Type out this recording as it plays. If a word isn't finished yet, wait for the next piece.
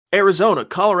Arizona,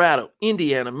 Colorado,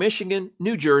 Indiana, Michigan,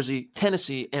 New Jersey,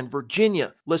 Tennessee, and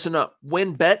Virginia. Listen up.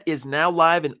 WynnBET is now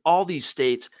live in all these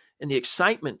states, and the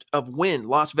excitement of Wynn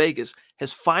Las Vegas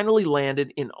has finally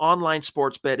landed in online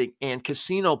sports betting and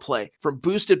casino play. From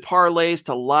boosted parlays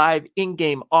to live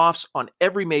in-game offs on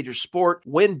every major sport,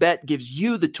 WynnBET gives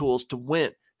you the tools to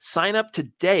win. Sign up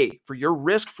today for your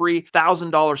risk-free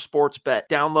 $1,000 sports bet.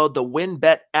 Download the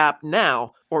WynnBET app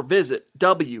now or visit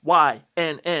wynnbet.com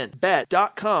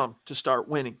to start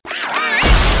winning.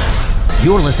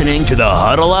 You're listening to the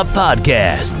Huddle Up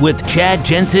Podcast with Chad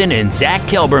Jensen and Zach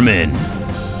Kelberman.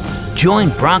 Join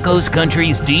Broncos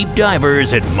Country's deep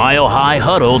divers at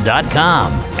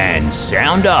milehighhuddle.com and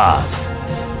sound off.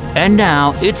 And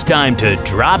now it's time to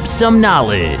drop some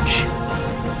knowledge.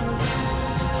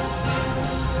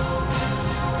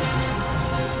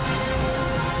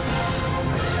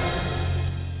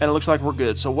 And it looks like we're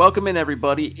good. So welcome in,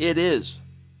 everybody. It is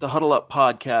the Huddle Up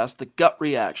Podcast, the gut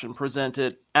reaction,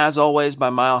 presented, as always,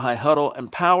 by Mile High Huddle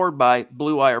and powered by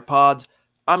Blue Wire Pods.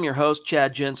 I'm your host,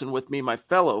 Chad Jensen, with me, my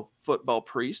fellow football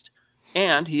priest,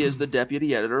 and he is the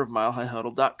deputy editor of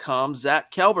milehighhuddle.com,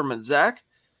 Zach Kelberman. Zach,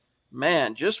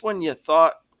 man, just when you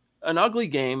thought an ugly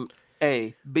game,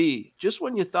 A, B, just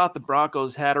when you thought the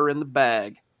Broncos had her in the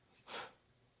bag,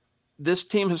 this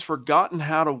team has forgotten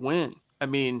how to win. I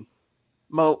mean,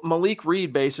 Malik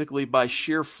Reed basically by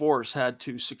sheer force had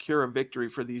to secure a victory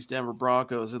for these Denver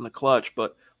Broncos in the clutch,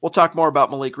 but we'll talk more about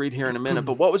Malik Reed here in a minute.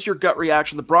 But what was your gut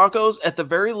reaction? The Broncos, at the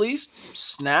very least,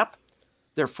 snap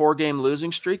their 4-game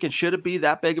losing streak, and should it be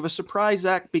that big of a surprise,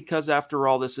 Zach? Because after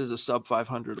all, this is a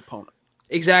sub-500 opponent.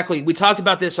 Exactly. We talked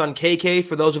about this on KK.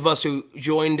 For those of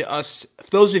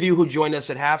you who joined us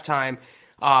at halftime,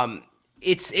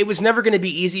 it was never going to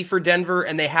be easy for Denver,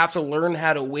 and they have to learn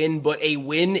how to win, but a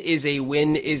win is a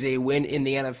win is a win in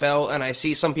the NFL, and I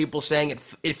see some people saying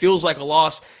it feels like a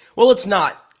loss. Well, it's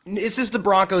not. This is the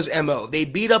Broncos' MO. They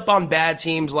beat up on bad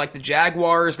teams like the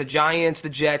Jaguars, the Giants, the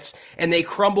Jets, and they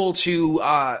crumble to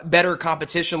better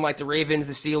competition like the Ravens,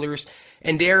 the Steelers,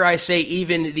 and dare I say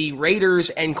even the Raiders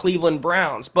and Cleveland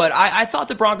Browns. But I thought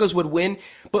the Broncos would win.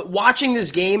 But watching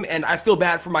this game, and I feel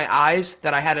bad for my eyes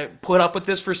that I had to put up with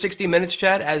this for 60 minutes,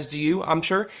 Chad, as do you, I'm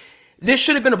sure. This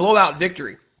should have been a blowout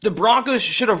victory. The Broncos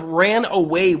should have ran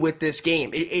away with this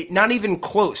game. Not even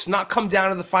close. Not come down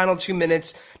to the final 2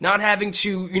 minutes. Not having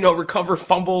to, recover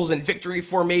fumbles and victory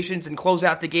formations and close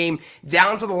out the game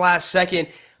down to the last second.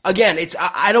 Again,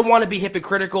 I don't want to be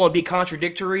hypocritical and be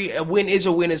contradictory. A win is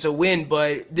a win is a win,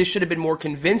 but this should have been more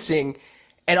convincing.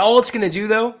 And all it's going to do,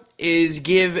 though, is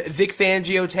give Vic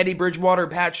Fangio, Teddy Bridgewater,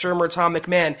 Pat Shurmur, Tom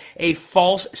McMahon a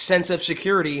false sense of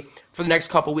security for the next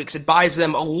couple weeks. It buys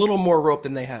them a little more rope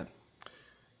than they had.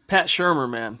 Pat Shurmur,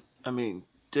 man. I mean,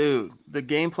 dude, the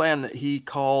game plan that he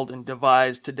called and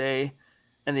devised today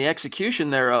and the execution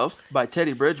thereof by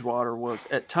Teddy Bridgewater was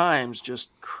at times just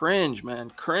cringe,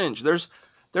 man. Cringe. There's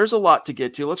a lot to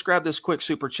get to. Let's grab this quick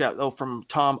super chat, though, from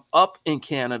Tom up in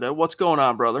Canada. What's going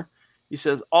on, brother? He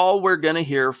says, all we're going to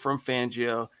hear from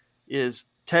Fangio is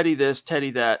Teddy this,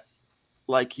 Teddy that,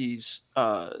 like he's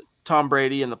Tom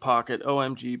Brady in the pocket,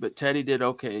 OMG, but Teddy did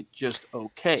okay, just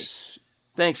okay.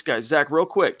 Thanks, guys. Zach, real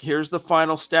quick, here's the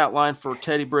final stat line for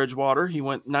Teddy Bridgewater. He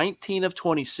went 19 of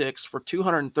 26 for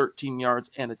 213 yards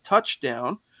and a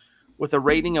touchdown with a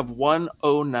rating of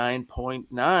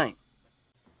 109.9.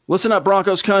 Listen up,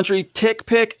 Broncos country.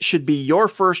 TickPick should be your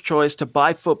first choice to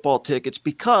buy football tickets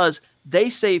because they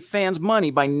save fans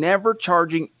money by never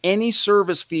charging any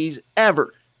service fees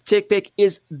ever. TickPick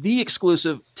is the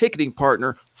exclusive ticketing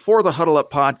partner for the Huddle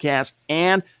Up Podcast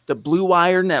and the Blue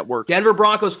Wire Network. Denver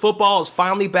Broncos football is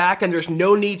finally back, and there's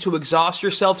no need to exhaust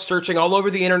yourself searching all over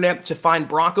the internet to find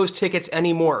Broncos tickets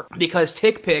anymore because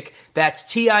TickPick, that's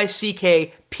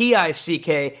TickPick,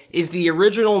 is the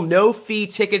original no-fee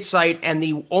ticket site and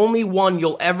the only one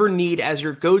you'll ever need as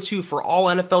your go-to for all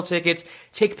NFL tickets.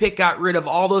 TickPick got rid of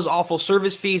all those awful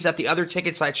service fees that the other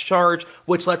ticket sites charge,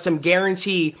 which lets them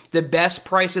guarantee the best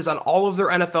prices on all of their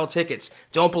NFL tickets.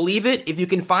 Don't believe it? If you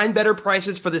can find better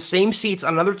prices for the same seats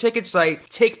on another ticket site,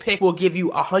 TickPick will give you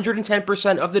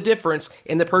 110% of the difference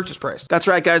in the purchase price. That's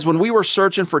right, guys. When we were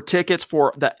searching for tickets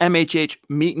for the MHH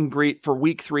meet and greet for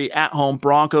Week 3 at home,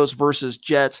 Broncos versus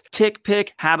Jets,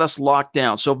 TickPick had us locked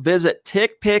down. So visit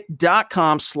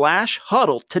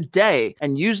tickpick.com/huddle today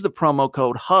and use the promo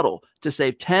code HUDDLE to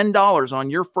save $10 on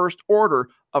your first order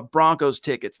of Broncos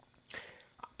tickets.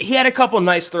 He had a couple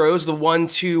nice throws. The one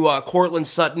to Cortland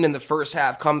Sutton in the first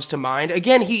half comes to mind.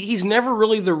 Again, he's never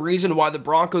really the reason why the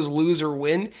Broncos lose or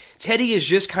win. Teddy is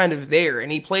just kind of there,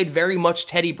 and he played very much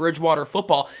Teddy Bridgewater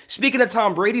football. Speaking of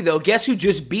Tom Brady, though, guess who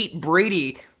just beat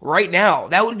Brady right now?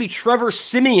 That would be Trevor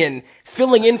Siemian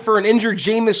filling in for an injured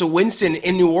Jameis Winston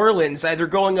in New Orleans. They're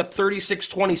going up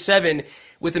 36-27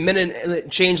 with a minute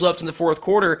and change left in the fourth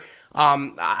quarter.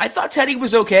 I thought Teddy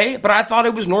was okay, but I thought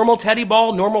it was normal Teddy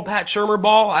ball, normal Pat Shurmur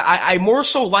ball. I more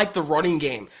so like the running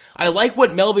game. I like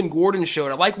what Melvin Gordon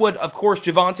showed. I like what, of course,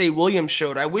 Javonte Williams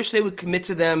showed. I wish they would commit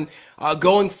to them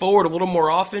going forward a little more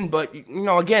often, but,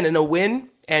 again, in a win,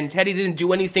 and Teddy didn't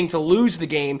do anything to lose the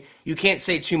game, you can't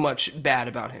say too much bad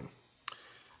about him.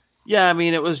 Yeah, I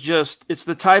mean, it's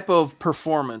the type of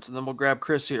performance, and then we'll grab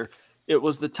Chris here. It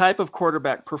was the type of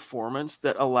quarterback performance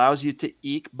that allows you to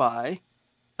eke by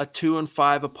a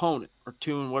 2-5 opponent, or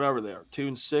 2 and whatever they are,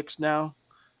 2-6 now.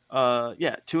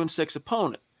 2-6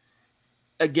 opponent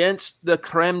against the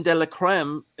creme de la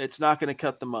creme. It's not going to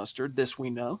cut the mustard. This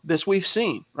we know. This we've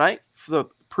seen, right? For the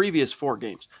previous 4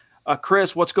 games.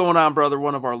 Chris, what's going on, brother?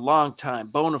 One of our longtime,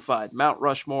 bona fide Mount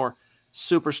Rushmore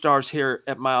superstars here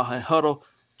at Mile High Huddle,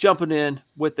 jumping in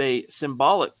with a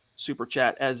symbolic super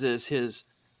chat, as is his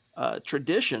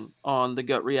tradition on the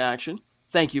Gut Reaction.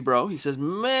 Thank you, bro. He says,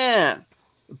 man,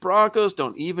 the Broncos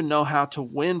don't even know how to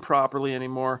win properly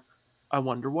anymore. I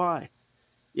wonder why.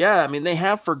 Yeah, I mean, they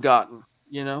have forgotten.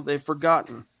 They've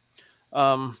forgotten.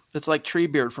 It's like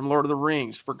Treebeard from Lord of the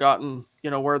Rings, forgotten,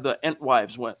 where the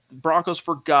Entwives went. The Broncos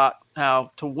forgot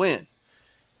how to win.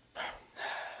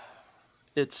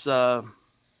 It's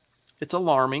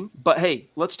alarming. But, hey,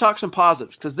 let's talk some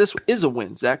positives, because this is a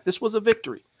win, Zach. This was a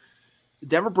victory. The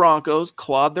Denver Broncos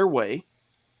clawed their way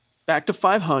back to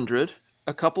 500.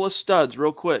 A couple of studs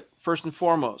real quick. First and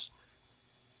foremost,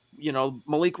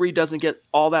 Malik Reed doesn't get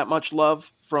all that much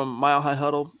love from Mile High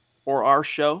Huddle or our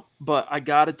show, but I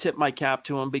got to tip my cap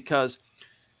to him, because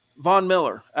Von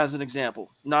Miller, as an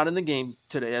example, not in the game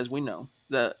today, as we know.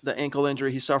 The ankle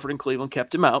injury he suffered in Cleveland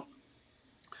kept him out.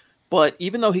 But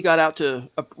even though he got out to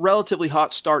a relatively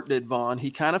hot start, did Von, he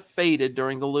kind of faded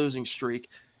during the losing streak,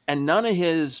 and none of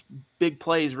his big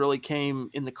plays really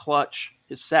came in the clutch.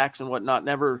 His sacks and whatnot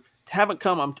haven't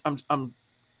come. I'm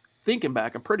thinking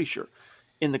back. I'm pretty sure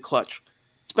in the clutch.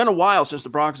 It's been a while since the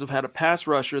Broncos have had a pass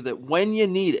rusher that, when you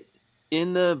need it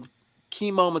in the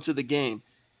key moments of the game,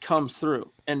 comes through.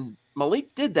 And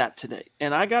Malik did that today.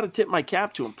 And I got to tip my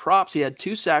cap to him. Props. He had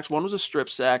 2 sacks. One was a strip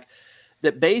sack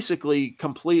that basically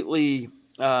completely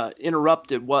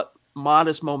interrupted what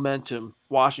modest momentum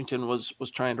Washington was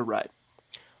trying to ride.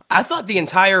 I thought the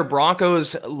entire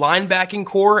Broncos linebacking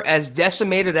core, as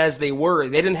decimated as they were,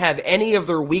 they didn't have any of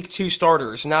their week 2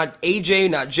 starters. Not AJ,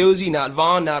 not Josie, not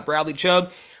Vaughn, not Bradley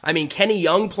Chubb. I mean, Kenny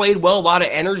Young played well, a lot of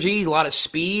energy, a lot of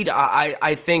speed.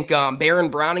 I think Baron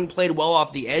Browning played well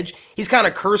off the edge. He's kind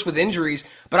of cursed with injuries,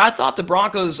 but I thought the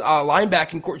Broncos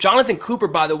linebacking core, Jonathan Cooper,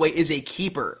 by the way, is a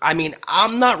keeper. I mean,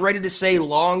 I'm not ready to say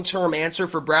long-term answer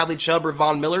for Bradley Chubb or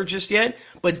Von Miller just yet,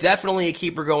 but definitely a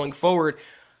keeper going forward.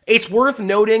 It's worth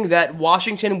noting that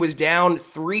Washington was down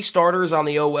 3 starters on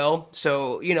the OL,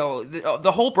 so,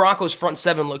 the whole Broncos front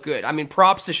 7 looked good. I mean,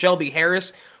 props to Shelby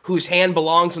Harris, whose hand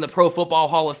belongs in the Pro Football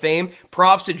Hall of Fame.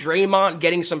 Props to Draymond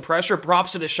getting some pressure.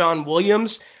 Props to Deshaun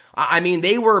Williams. I mean,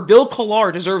 Bill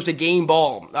Collar deserves a game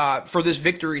ball for this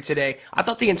victory today. I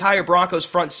thought the entire Broncos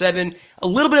front 7, a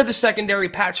little bit of the secondary,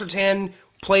 Pat Surtain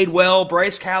played well.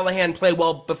 Bryce Callahan played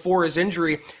well before his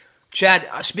injury. Chad,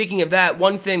 speaking of that,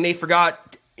 one thing they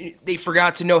forgot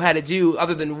to know how to do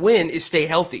other than win is stay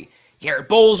healthy. Garrett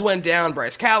Bowles went down,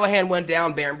 Bryce Callahan went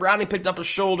down, Baron Browning picked up a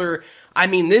shoulder. I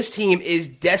mean, this team is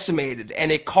decimated,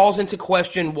 and it calls into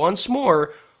question once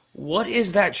more, what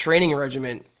is that training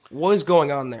regimen? What is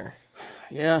going on there?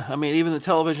 Yeah, I mean, even the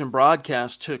television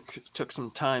broadcast took some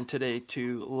time today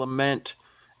to lament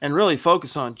and really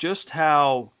focus on just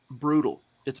how brutal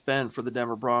it's been for the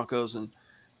Denver Broncos. And,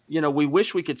 we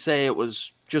wish we could say it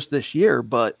was just this year,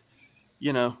 but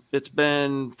it's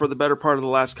been for the better part of the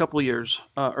last couple of years,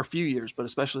 or few years, but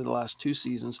especially the last 2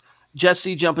 seasons.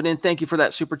 Jesse jumping in. Thank you for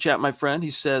that super chat, my friend.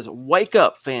 He says, wake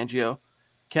up, Fangio.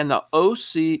 Can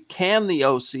the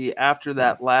OC after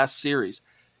that last series?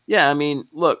 Yeah, I mean,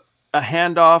 look, a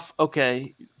handoff,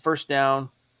 okay, first down,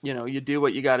 you do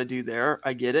what you got to do there.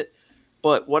 I get it.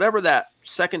 But whatever that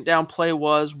second down play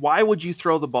was, why would you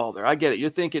throw the ball there? I get it. You're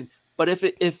thinking, but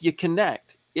if you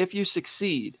connect, if you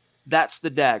succeed, that's the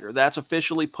dagger. That's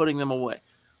officially putting them away.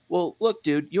 Well, look,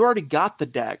 dude, you already got the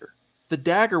dagger. The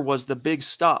dagger was the big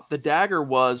stop. The dagger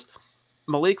was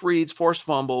Malik Reed's forced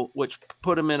fumble, which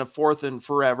put him in a 4th and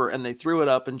forever, and they threw it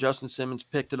up, and Justin Simmons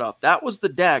picked it up. That was the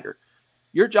dagger.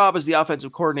 Your job as the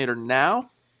offensive coordinator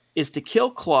now is to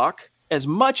kill clock, as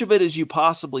much of it as you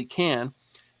possibly can.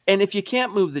 And if you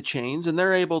can't move the chains and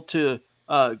they're able to,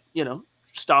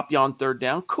 stop you on 3rd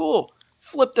down, cool.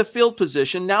 Flip the field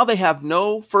position. Now they have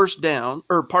no now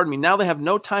they have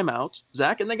no timeouts,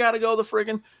 Zach, and they got to go the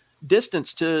friggin'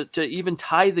 distance to even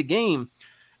tie the game.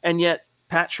 And yet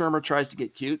Pat Shurmur tries to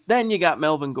get cute. Then you got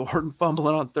Melvin Gordon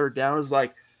fumbling on 3rd down.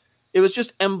 It was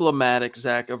just emblematic,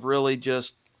 Zach, of really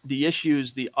just the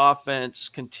issues the offense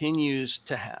continues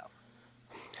to have.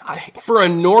 For a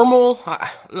normal,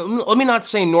 let me not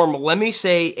say normal, let me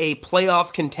say a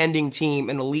playoff contending team,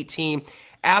 an elite team,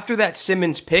 after that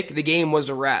Simmons pick, the game was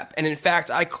a wrap. And in fact,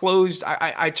 I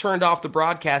turned off the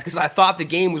broadcast because I thought the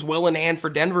game was well in hand for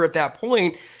Denver at that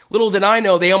point. Little did I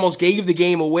know they almost gave the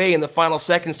game away in the final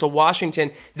seconds to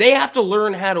Washington. They have to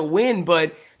learn how to win,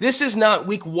 but this is not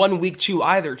week 1, week 2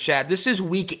 either, Chad. This is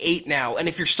week 8 now. And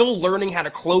if you're still learning how to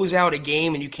close out a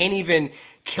game and you can't even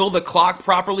kill the clock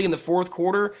properly in the 4th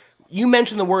quarter, you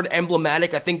mentioned the word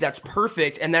emblematic. I think that's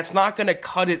perfect, and that's not going to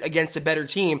cut it against a better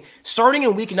team. Starting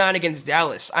in week 9 against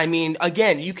Dallas, I mean,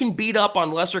 again, you can beat up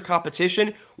on lesser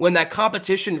competition. When that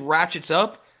competition ratchets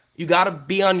up, you got to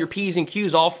be on your P's and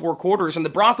Q's all 4 quarters, and the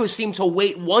Broncos seem to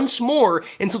wait once more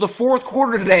until the 4th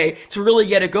quarter today to really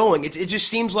get it going. It just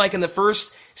seems like in the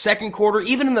first, 2nd quarter,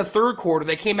 even in the 3rd quarter,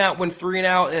 they came out, went 3 and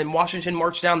out, and Washington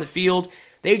marched down the field.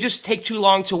 They just take too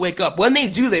long to wake up. When they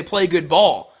do, they play good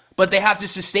ball, but they have to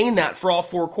sustain that for all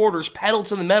 4 quarters, pedal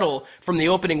to the metal from the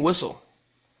opening whistle.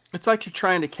 It's like you're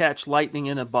trying to catch lightning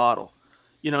in a bottle,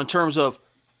 in terms of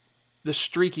the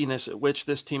streakiness at which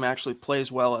this team actually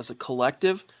plays well as a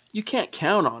collective. You can't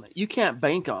count on it. You can't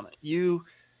bank on it.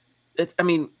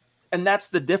 And that's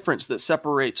the difference that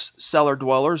separates cellar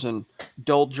dwellers and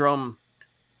doldrum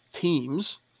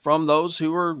teams from those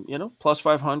who are, plus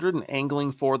 500 and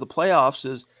angling for the playoffs.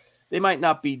 Is they might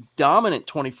not be dominant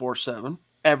 24/7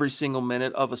 every single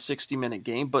minute of a 60-minute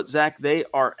game, but Zach, they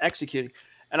are executing.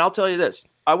 And I'll tell you this,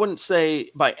 I wouldn't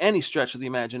say by any stretch of the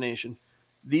imagination,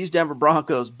 these Denver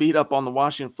Broncos beat up on the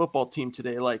Washington football team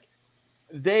today. Like,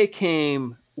 they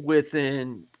came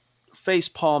within face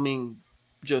palming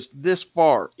just this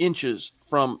far, inches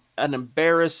from an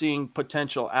embarrassing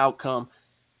potential outcome.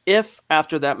 If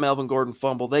after that Melvin Gordon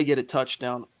fumble, they get a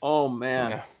touchdown, oh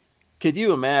man, Could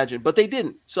you imagine? But they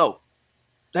didn't. So,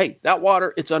 hey, that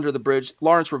water, it's under the bridge.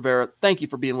 Lawrence Rivera, thank you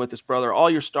for being with us, brother. All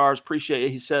your stars, appreciate it.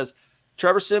 He says,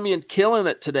 Trevor Siemian killing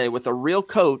it today with a real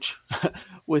coach.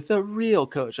 With a real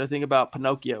coach. I think about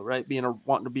Pinocchio, right?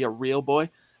 Wanting to be a real boy.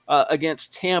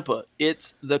 Against Tampa,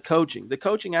 it's the coaching. The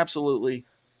coaching, absolutely.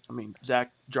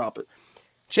 Zach, drop it.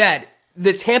 Chad,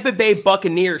 the Tampa Bay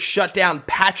Buccaneers shut down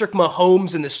Patrick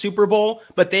Mahomes in the Super Bowl,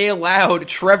 but they allowed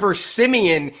Trevor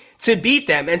Siemian to beat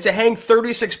them and to hang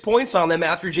 36 points on them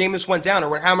after Jameis went down,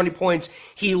 or how many points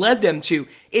he led them to.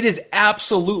 It is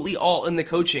absolutely all in the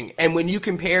coaching. And when you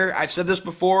compare, I've said this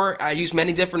before, I use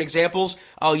many different examples,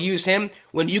 I'll use him.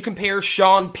 When you compare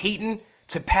Sean Payton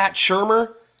to Pat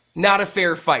Shurmur, not a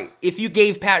fair fight. If you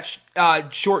gave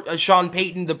Sean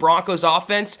Payton the Broncos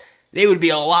offense, they would be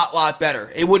a lot better.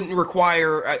 It wouldn't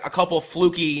require a couple of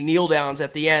fluky kneel downs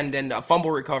at the end and a fumble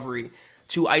recovery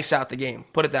to ice out the game.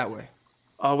 Put it that way.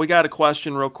 We got a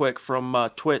question real quick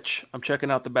from Twitch. I'm checking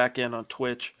out the back end on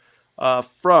Twitch.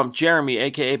 From Jeremy,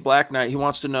 a.k.a. Black Knight. He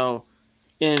wants to know,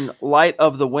 in light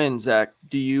of the win, Zach,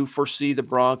 do you foresee the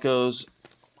Broncos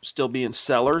still being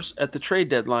sellers at the trade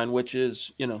deadline, which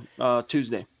is,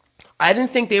 Tuesday? I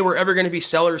didn't think they were ever going to be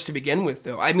sellers to begin with,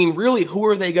 though. Really, who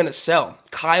are they going to sell?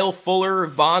 Kyle Fuller,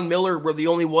 Von Miller were the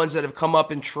only ones that have come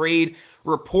up in trade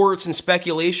reports and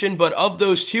speculation, but of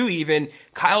those two even,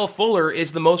 Kyle Fuller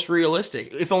is the most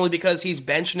realistic, if only because he's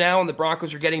benched now and the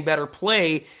Broncos are getting better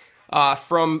play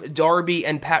from Darby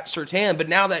and Pat Surtain. But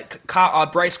now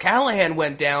that Bryce Callahan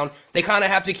went down, they kind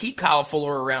of have to keep Kyle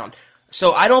Fuller around.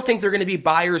 So I don't think they're going to be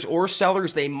buyers or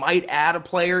sellers. They might add a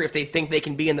player if they think they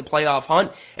can be in the playoff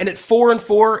hunt. And at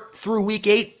 4-4 through week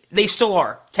 8, they still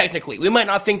are, technically. We might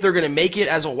not think they're going to make it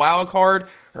as a wild card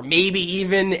or maybe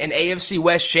even an AFC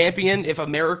West champion if a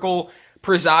miracle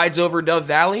presides over Dove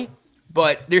Valley.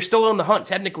 But they're still on the hunt,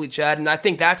 technically, Chad. And I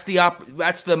think that's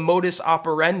the modus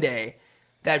operandi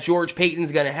that George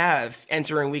Payton's going to have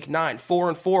entering week 9.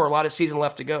 4-4, a lot of season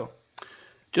left to go.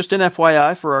 Just an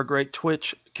FYI for our great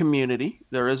Twitch community,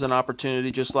 there is an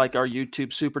opportunity, just like our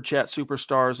YouTube Super Chat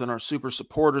superstars and our super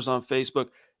supporters on Facebook.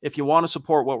 If you want to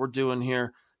support what we're doing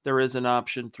here, there is an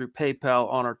option through PayPal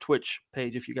on our Twitch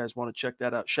page if you guys want to check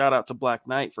that out. Shout out to Black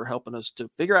Knight for helping us to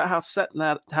figure out how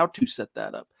to set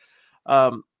that up.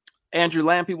 Andrew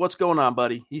Lampy, what's going on,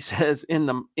 buddy? He says, in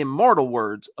the immortal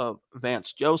words of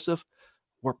Vance Joseph,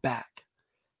 we're back.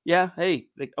 Yeah, hey,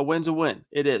 a win's a win.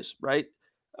 It is, right?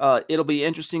 It'll be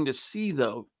interesting to see,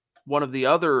 though, one of the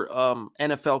other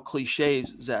NFL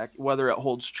cliches, Zach, whether it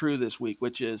holds true this week,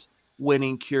 which is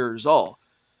winning cures all.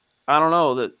 I don't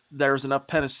know that there's enough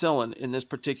penicillin in this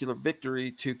particular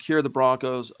victory to cure the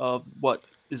Broncos of what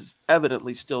is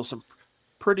evidently still some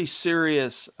pretty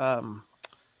serious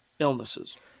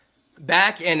illnesses.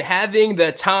 Back and having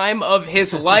the time of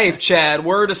his life, Chad.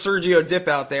 Word to Sergio Dip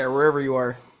out there, wherever you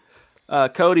are.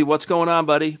 Cody, what's going on,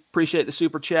 buddy? Appreciate the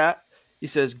super chat. He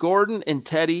says, Gordon and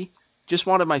Teddy just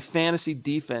wanted my fantasy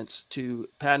defense to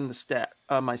patent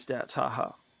my stats.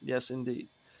 Haha. Yes, indeed.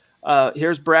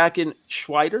 Here's Bracken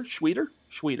Schweider.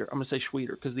 I'm going to say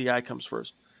Schweider because the I comes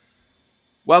first.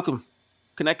 Welcome.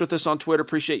 Connect with us on Twitter.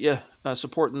 Appreciate you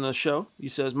supporting the show. He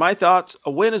says, my thoughts,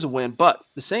 a win is a win, but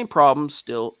the same problems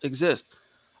still exist.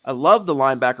 I love the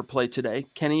linebacker play today.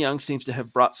 Kenny Young seems to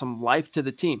have brought some life to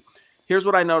the team. Here's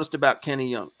what I noticed about Kenny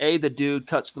Young. A, the dude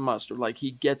cuts the mustard. Like,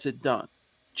 he gets it done.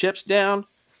 Chips down,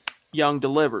 Young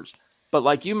delivers. But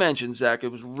like you mentioned, Zach, it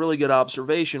was a really good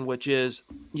observation, which is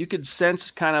you could sense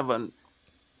kind of an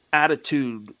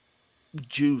attitude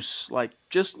juice, like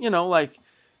just,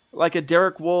 like a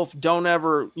Derek Wolfe, don't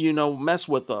ever, mess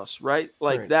with us, right?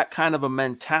 Like right. That kind of a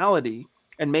mentality.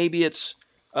 And maybe it's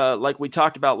like we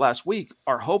talked about last week,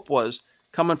 our hope was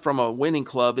coming from a winning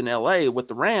club in LA with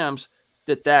the Rams,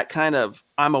 that kind of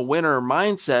I'm a winner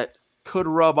mindset could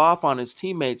rub off on his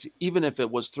teammates, even if it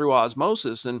was through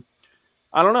osmosis. And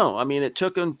I don't know. I mean, it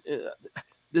took him.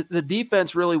 The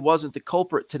defense really wasn't the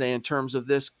culprit today in terms of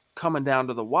this coming down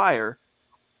to the wire.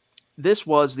 This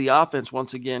was the offense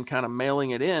once again kind of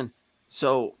mailing it in.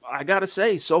 So I got to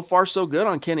say, so far so good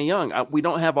on Kenny Young. We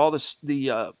don't have all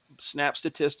the snap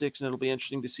statistics, and it'll be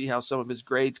interesting to see how some of his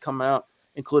grades come out,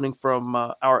 including from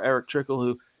our Eric Trickle,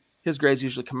 who his grades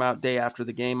usually come out day after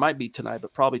the game. Might be tonight,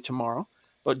 but probably tomorrow.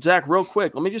 But Zach, real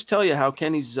quick, let me just tell you how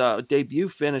Kenny's debut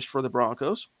finished for the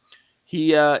Broncos.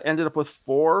 He ended up with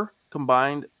 4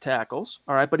 combined tackles,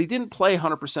 all right, but he didn't play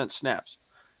 100% snaps.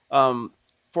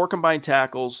 4 combined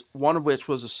tackles, one of which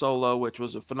was a solo, which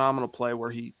was a phenomenal play where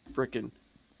he freaking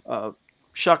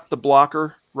shucked the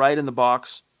blocker right in the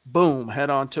box. Boom,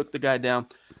 head on, took the guy down.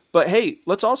 But, hey,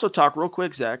 let's also talk real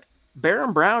quick, Zach.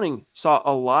 Baron Browning saw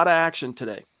a lot of action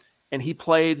today, and he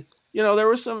played – there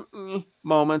were some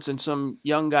moments and some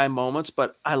young guy moments,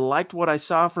 but I liked what I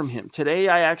saw from him. Today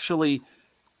I actually –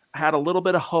 had a little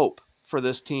bit of hope for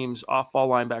this team's off-ball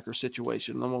linebacker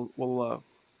situation. Then we'll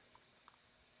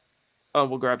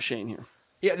grab Shane here.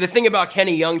 Yeah, the thing about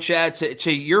Kenny Young, Chad,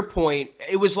 to your point,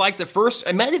 it was like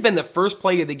it might have been the first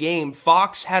play of the game.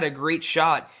 Fox had a great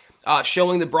shot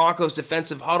showing the Broncos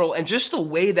defensive huddle, and just the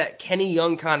way that Kenny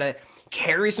Young kind of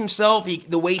carries himself,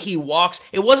 the way he walks.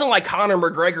 It wasn't like Conor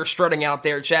McGregor strutting out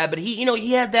there, Chad, but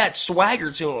he had that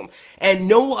swagger to him. And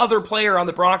no other player on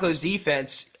the Broncos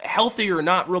defense, healthy or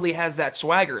not, really has that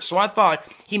swagger. So I thought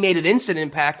he made an instant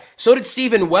impact. So did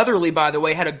Stephen Weatherly, by the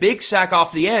way, had a big sack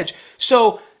off the edge.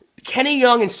 So Kenny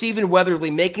Young and Stephen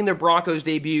Weatherly making their Broncos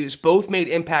debuts both made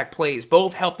impact plays,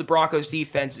 both helped the Broncos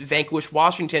defense vanquish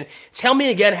Washington. Tell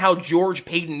me again how George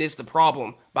Paton is the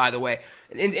problem, by the way.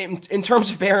 In terms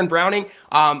of Baron Browning,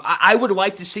 I would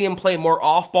like to see him play more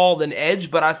off-ball than edge,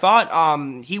 but I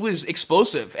thought he was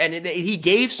explosive, and he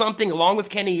gave something, along with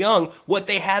Kenny Young, what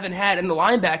they haven't had in the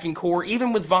linebacking core,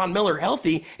 even with Von Miller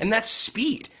healthy, and that's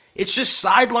speed. It's just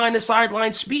sideline to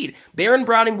sideline speed. Baron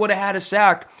Browning would have had a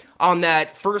sack on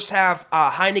that first half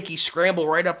Heineke scramble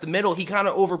right up the middle. He kind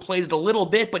of overplayed it a little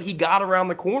bit, but he got around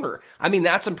the corner. I mean,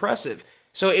 that's impressive.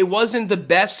 So it wasn't the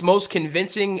best, most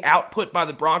convincing output by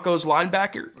the Broncos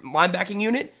linebacking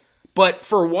unit, but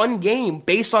for one game,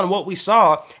 based on what we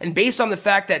saw, and based on the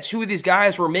fact that 2 of these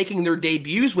guys were making their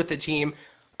debuts with the team,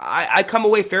 I come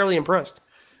away fairly impressed.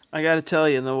 I got to tell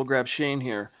you, and then we'll grab Shane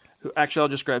here. Actually, I'll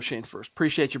just grab Shane first.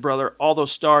 Appreciate you, brother. All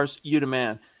those stars, you the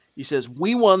man. He says,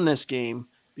 we won this game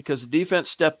because the defense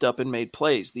stepped up and made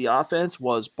plays. The offense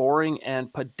was boring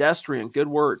and pedestrian. Good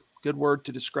word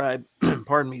to describe,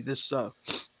 pardon me, this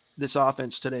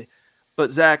offense today. But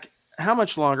Zach, how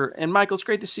much longer? And Michael, it's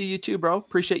great to see you too, bro.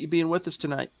 Appreciate you being with us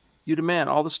tonight. You the man.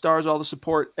 All the stars, all the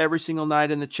support, every single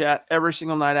night in the chat, every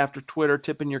single night after Twitter,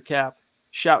 tipping your cap,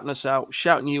 shouting us out,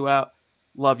 shouting you out.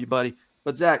 Love you, buddy.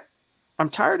 But Zach, I'm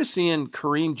tired of seeing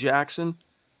Kareem Jackson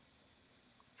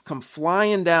come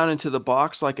flying down into the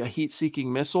box like a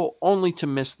heat-seeking missile only to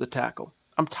miss the tackle.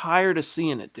 I'm tired of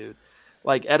seeing it, dude.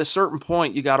 Like, at a certain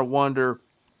point, you got to wonder,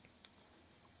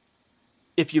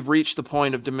 if you've reached the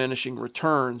point of diminishing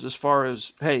returns as far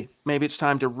as, hey, maybe it's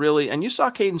time to really, and you saw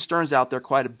Caden Stearns out there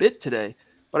quite a bit today,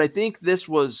 but I think this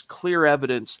was clear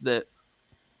evidence that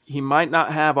he might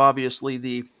not have, obviously,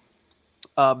 the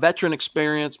veteran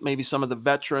experience, maybe some of the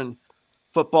veteran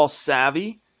football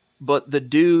savvy, but the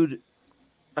dude,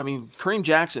 I mean, Kareem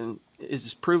Jackson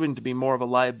is proving to be more of a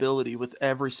liability with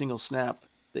every single snap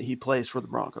that he plays for the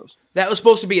Broncos. That was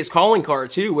supposed to be his calling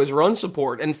card, too, was run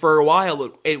support. And for a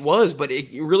while, it was, but it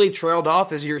really trailed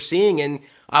off, as you're seeing. And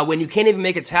when you can't even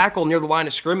make a tackle near the line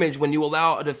of scrimmage, when you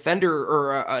allow a defender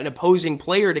or an opposing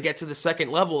player to get to the second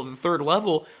level or the third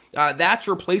level, that's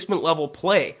replacement level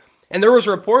play. And there was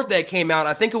a report that came out,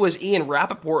 I think it was Ian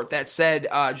Rappaport, that said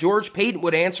George Payton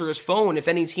would answer his phone if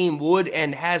any team would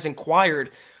and has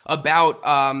inquired about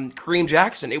Kareem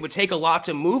Jackson. It would take a lot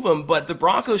to move him, but the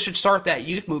Broncos should start that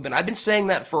youth movement. I've been saying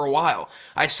that for a while.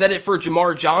 I said it for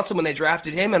Jamar Johnson when they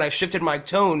drafted him, and I shifted my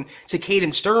tone to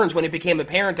Caden Stearns when it became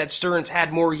apparent that Stearns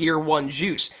had more year one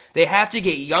juice. They have to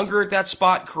get younger at that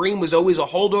spot. Kareem was always a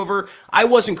holdover. I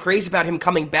wasn't crazy about him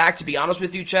coming back, to be honest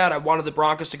with you, Chad. I wanted the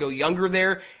Broncos to go younger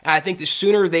there, and I think the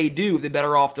sooner they do, the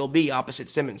better off they'll be opposite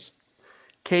Simmons.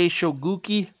 K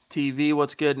Shoguki TV,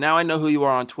 what's good? Now I know who you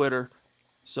are on Twitter.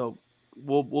 So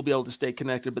we'll be able to stay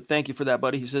connected. But thank you for that,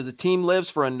 buddy. He says the team lives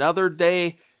for another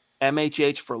day.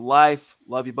 MHH for life.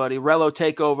 Love you, buddy. Rello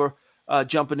takeover.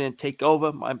 Jumping in. Take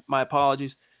over. My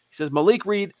apologies. He says Malik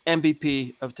Reed,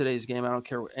 MVP of today's game. I don't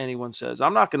care what anyone says.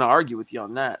 I'm not going to argue with you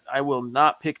on that. I will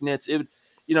not pick nits.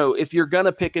 If you're going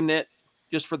to pick a nit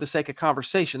just for the sake of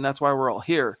conversation, that's why we're all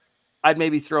here. I'd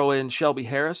maybe throw in Shelby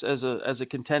Harris as a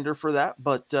contender for that.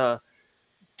 But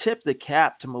tip the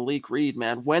cap to Malik Reed,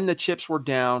 man. When the chips were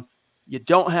down, you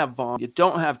don't have Vaughn, you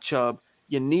don't have Chubb,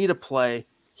 you need a play.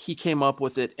 He came up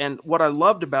with it. And what I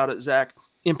loved about it, Zach,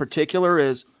 in particular,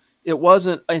 is it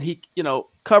wasn't, and he,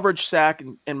 coverage sack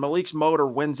and Malik's motor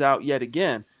wins out yet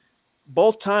again.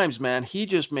 Both times, man, he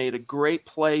just made a great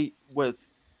play with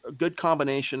a good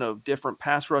combination of different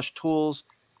pass rush tools,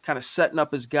 kind of setting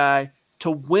up his guy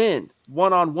to win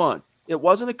one-on-one. It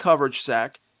wasn't a coverage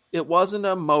sack. It wasn't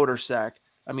a motor sack.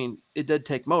 I mean, it did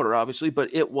take motor, obviously,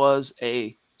 but it was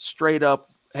a straight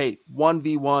up, hey,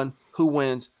 1v1, who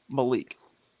wins? Malik.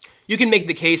 You can make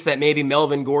the case that maybe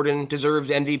Melvin Gordon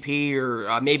deserves MVP,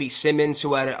 or maybe Simmons,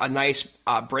 who had a nice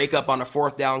breakup on a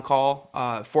fourth down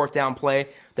play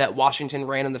that Washington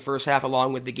ran in the first half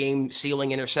along with the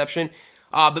game-sealing interception.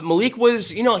 But Malik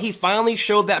was, he finally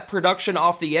showed that production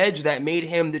off the edge that made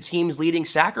him the team's leading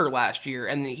sacker last year.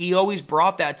 And he always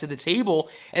brought that to the table.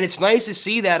 And it's nice to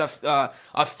see that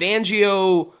a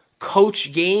Fangio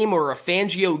coach game or a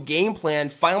Fangio game plan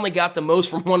finally got the most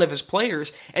from one of his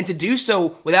players. And to do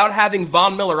so without having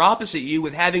Von Miller opposite you,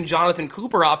 with having Jonathan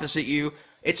Cooper opposite you,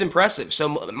 it's impressive. So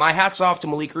my hat's off to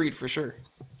Malik Reed for sure.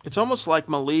 It's almost like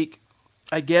Malik,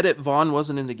 I get it, Vaughn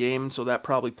wasn't in the game, so that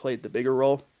probably played the bigger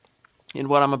role in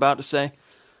what I'm about to say,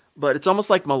 but it's almost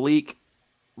like Malik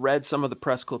read some of the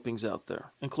press clippings out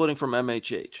there, including from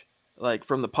MHH, like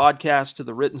from the podcast to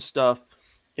the written stuff.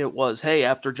 It was, hey,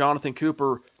 after Jonathan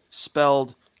Cooper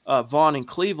spelled Vaughn in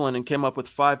Cleveland and came up with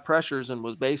 5 pressures and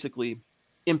was basically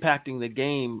impacting the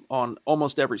game on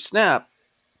almost every snap,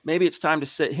 maybe it's time to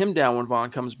sit him down when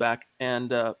Vaughn comes back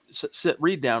and sit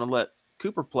Reed down and let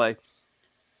Cooper play.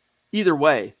 Either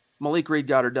way, Malik Reed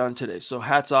got her done today, so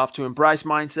hats off to him. Bryce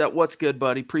Mindset, what's good,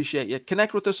 buddy? Appreciate you.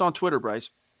 Connect with us on Twitter,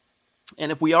 Bryce.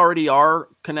 And if we already are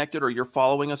connected or you're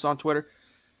following us on Twitter,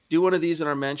 do one of these in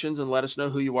our mentions and let us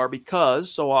know who you are,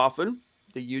 because so often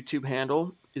the YouTube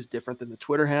handle is different than the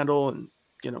Twitter handle, and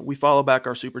we follow back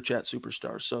our Super Chat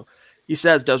superstars. So he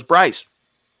says, does Bryce,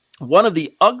 one of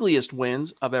the ugliest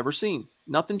wins I've ever seen.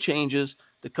 Nothing changes.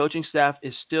 The coaching staff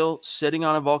is still sitting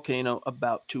on a volcano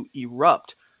about to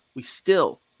erupt. We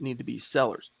still need to be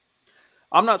sellers.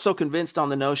 I'm not so convinced on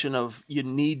the notion of you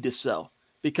need to sell,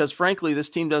 because frankly, this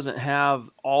team doesn't have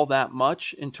all that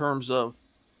much in terms of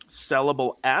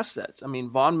sellable assets. I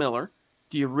mean, Von Miller,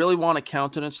 do you really want to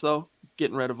countenance, though,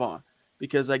 getting rid of Vaughn?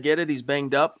 Because I get it, he's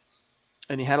banged up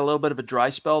and he had a little bit of a dry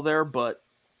spell there, but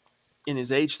in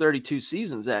his age 32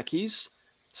 season, Zach, he's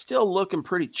still looking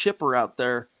pretty chipper out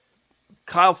there.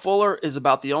 Kyle Fuller is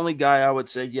about the only guy I would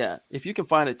say, yeah, if you can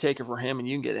find a taker for him and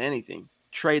you can get anything,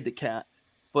 trade the cat.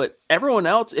 But everyone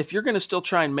else, if you're going to still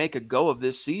try and make a go of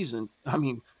this season, I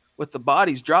mean, with the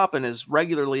bodies dropping as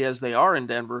regularly as they are in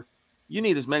Denver, you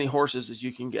need as many horses as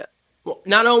you can get. Well,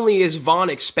 not only is Vaughn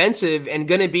expensive and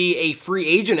going to be a free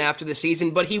agent after the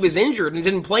season, but he was injured and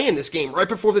didn't play in this game right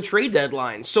before the trade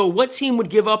deadline. So what team would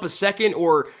give up a second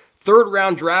or third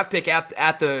round draft pick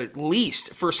at the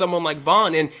least for someone like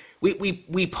Vaughn? And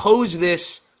we pose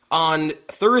this on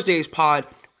Thursday's pod,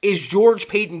 is George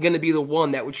Payton going to be the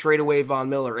one that would trade away Von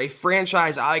Miller? A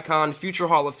franchise icon, future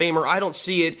Hall of Famer? I don't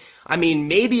see it. I mean,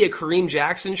 maybe a Kareem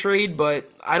Jackson trade,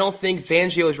 but I don't think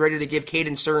Fangio is ready to give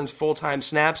Caden Stearns full-time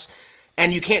snaps.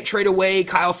 And you can't trade away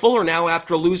Kyle Fuller now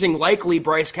after losing likely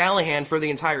Bryce Callahan for the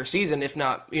entire season, if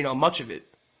not, much of it.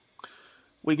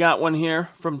 We got one here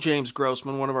from James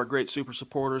Grossman, one of our great super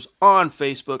supporters on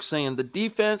Facebook, saying the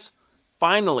defense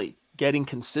finally getting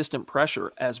consistent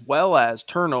pressure as well as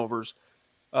turnovers,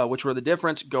 which were the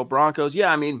difference. Go Broncos.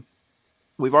 Yeah, I mean,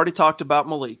 we've already talked about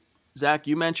Malik. Zach,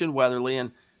 you mentioned Weatherly,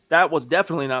 and that was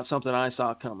definitely not something I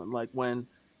saw coming. Like when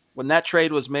that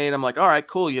trade was made, I'm like, all right,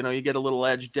 cool. You get a little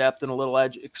edge depth and a little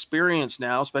edge experience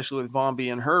now, especially with Vaughn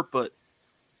being hurt. But,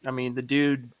 I mean, the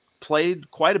dude played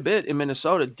quite a bit in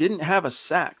Minnesota, didn't have a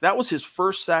sack. That was his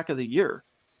first sack of the year.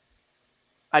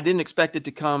 I didn't expect it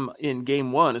to come in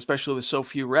game one, especially with so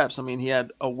few reps. I mean, he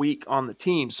had a week on the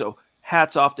team, so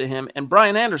hats off to him. And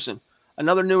Brian Anderson,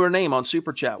 another newer name on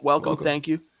Super Chat. Welcome. Thank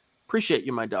you. Appreciate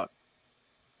you, my dog.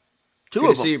 Two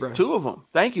of them. See you, bro. Two of them.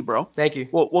 Thank you, bro. Thank you.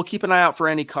 We'll keep an eye out for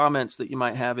any comments that you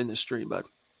might have in this stream, bud.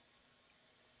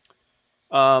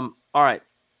 All right.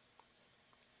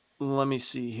 Let me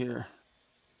see here.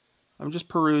 I'm just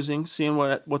perusing, seeing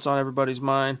what's on everybody's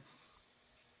mind.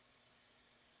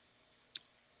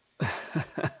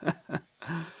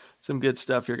 Some good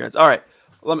stuff here, guys. All right.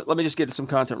 Let me just get to some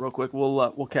content real quick.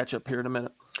 We'll catch up here in a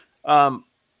minute.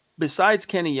 Besides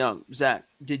Kenny Young, Zach,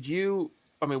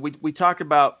 we talked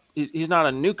about he's not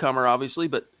a newcomer, obviously,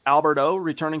 but Albert O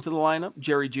returning to the lineup,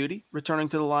 Jerry Jeudy returning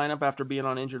to the lineup after being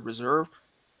on injured reserve.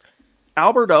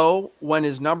 Albert O, when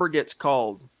his number gets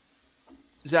called,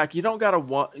 Zach, you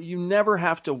never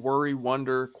have to worry,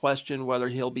 wonder, question whether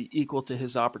he'll be equal to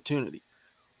his opportunity.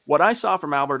 What I saw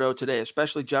from Albert O today,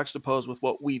 especially juxtaposed with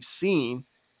what we've seen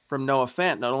from Noah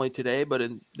Fant, not only today, but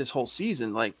in this whole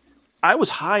season, like I was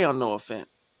high on Noah Fant.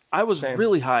 I was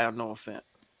really high on Noah Fant.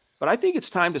 But I think it's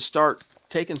time to start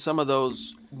taking some of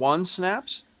those one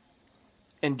snaps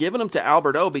and giving them to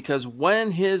Albert O, because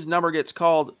when his number gets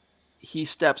called, he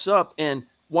steps up. And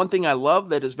one thing I love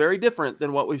that is very different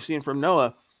than what we've seen from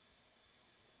Noah,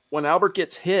 when Albert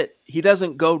gets hit, he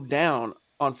doesn't go down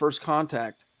on first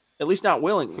contact, at least not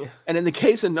willingly. Yeah. And in the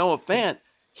case of Noah Fant,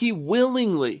 he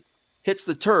willingly hits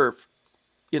the turf.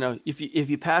 If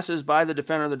he passes by the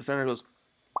defender goes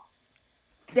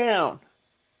down.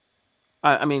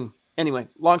 Anyway,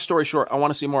 long story short, I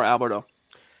want to see more Alberto.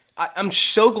 I'm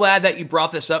so glad that you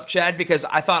brought this up, Chad, because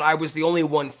I thought I was the only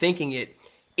one thinking it.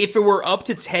 If it were up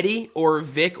to Teddy or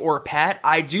Vic or Pat,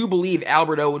 I do believe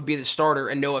Alberto would be the starter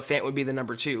and Noah Fant would be the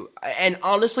number 2. And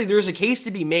honestly, there's a case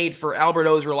to be made for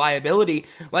Alberto's reliability.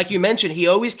 Like you mentioned, he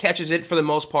always catches it for the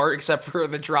most part, except for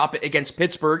the drop against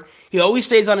Pittsburgh. He always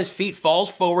stays on his feet, falls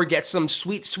forward, gets some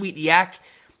sweet yak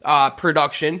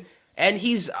production. And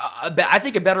he's, I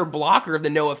think, a better blocker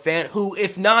than Noah Fant, who,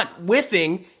 if not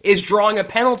whiffing, is drawing a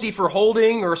penalty for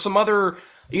holding or some other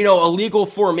illegal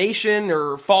formation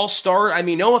or false start. I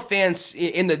mean, Noah Fant's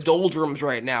in the doldrums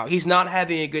right now. He's not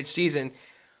having a good season.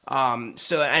 And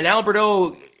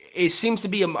Alberto seems to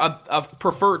be a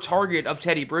preferred target of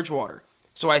Teddy Bridgewater.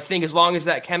 So I think as long as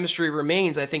that chemistry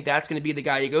remains, I think that's going to be the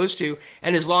guy he goes to.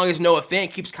 And as long as Noah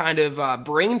Fant keeps kind of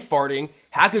brain farting,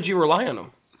 how could you rely on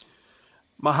him?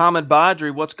 Muhammad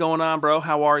Badri, what's going on, bro?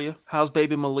 How are you? How's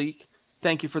baby Malik?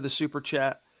 Thank you for the super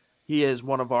chat. He is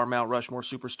one of our Mount Rushmore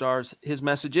superstars. His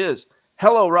message is,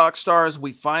 hello, rock stars.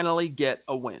 We finally get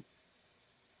a win.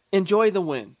 Enjoy the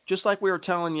win. Just like we were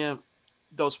telling you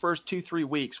those first 2-3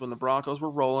 weeks when the Broncos were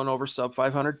rolling over sub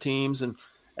 500 teams and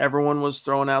everyone was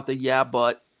throwing out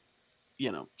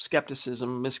the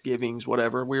skepticism, misgivings,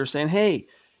 whatever. We were saying, hey,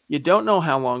 you don't know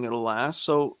how long it'll last,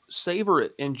 so savor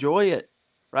it, enjoy it,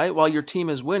 right, while your team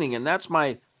is winning. And that's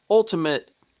my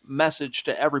ultimate message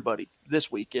to everybody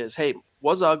this week is, hey,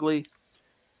 was ugly.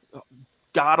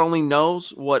 God only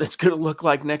knows what it's going to look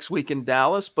like next week in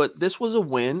Dallas, but this was a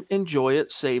win. Enjoy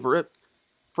it, savor it.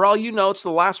 For all you know, it's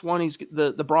the last one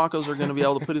the Broncos are going to be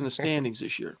able to put in the standings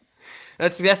this year.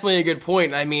 That's definitely a good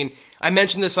point. I mean, I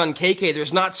mentioned this on KK.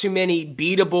 There's not too many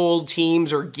beatable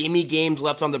teams or gimme games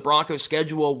left on the Broncos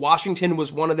schedule. Washington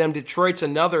was one of them. Detroit's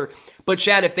another. But,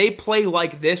 Chad, if they play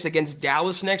like this against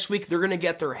Dallas next week, they're going to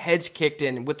get their heads kicked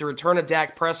in with the return of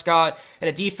Dak Prescott and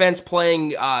a defense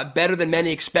playing better than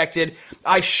many expected.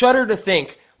 I shudder to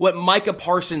think what Micah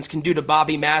Parsons can do to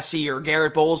Bobby Massey or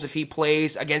Garrett Bowles if he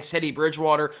plays against Teddy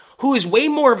Bridgewater, who is way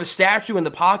more of a statue in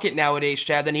the pocket nowadays,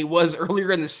 Chad, than he was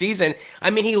earlier in the season. I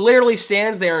mean, he literally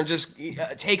stands there and just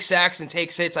takes sacks and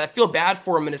takes hits. I feel bad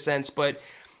for him in a sense, but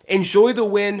enjoy the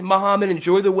win, Muhammad.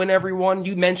 Enjoy the win, everyone.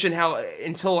 You mentioned how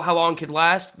long could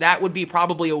last. That would be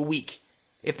probably a week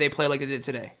if they play like they did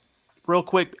today. Real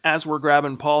quick, as we're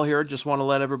grabbing Paul here, just want to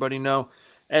let everybody know,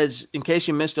 as in case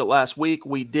you missed it last week,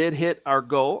 we did hit our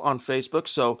goal on Facebook.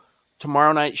 So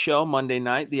tomorrow night show, Monday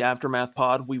night, the Aftermath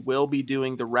Pod, we will be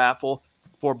doing the raffle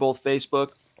for both Facebook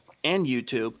and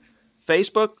YouTube.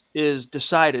 Facebook is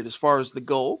decided as far as the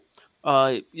goal.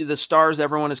 The stars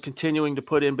everyone is continuing to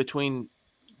put in between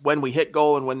when we hit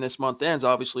goal and when this month ends,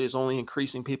 obviously, is only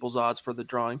increasing people's odds for the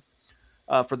drawing,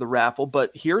 for the raffle.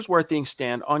 But here's where things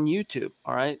stand on YouTube.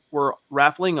 All right. We're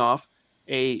raffling off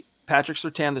a Patrick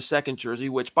Surtain II jersey,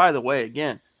 which, by the way,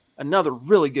 again, another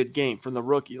really good game from the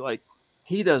rookie. Like,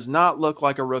 he does not look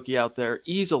like a rookie out there.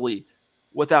 Easily,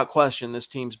 without question, this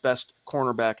team's best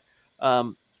cornerback.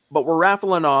 But we're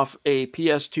raffling off a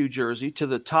PS2 jersey to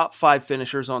the top 5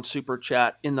 finishers on Super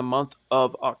Chat in the month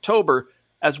of October,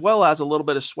 as well as a little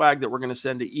bit of swag that we're going to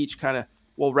send to each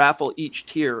we'll raffle each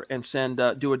tier and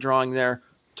do a drawing there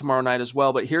tomorrow night as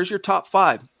well. But here's your top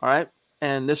 5, all right?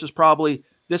 And this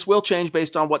will change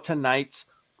based on what tonight's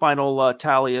final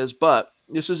tally is, but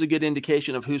this is a good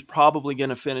indication of who's probably going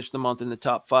to finish the month in the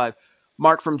top 5.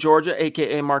 Mark from Georgia,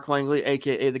 a.k.a. Mark Langley,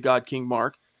 a.k.a. the God King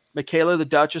Mark. Michaela the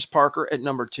Duchess Parker at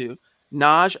number 2.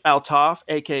 Naj Altaf,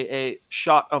 a.k.a.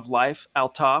 Shot of Life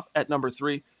Altaf at number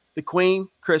 3. The Queen,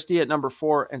 Christy at number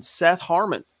 4. And Seth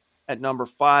Harmon at number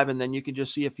 5. And then you can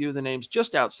just see a few of the names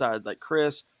just outside, like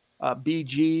Chris,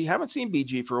 BG. Haven't seen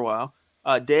BG for a while.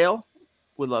 Dale.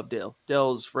 We love Dale.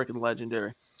 Dale's freaking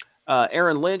legendary.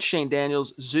 Aaron Lynch, Shane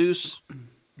Daniels, Zeus,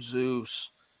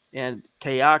 and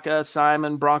Kayaka,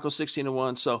 Simon, Broncos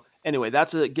 16-1. So anyway,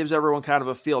 gives everyone kind of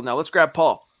a feel. Now let's grab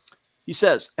Paul. He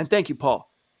says, and thank you,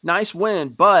 Paul. Nice win,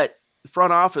 but the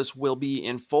front office will be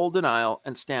in full denial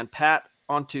and stand pat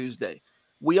on Tuesday.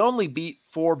 We only beat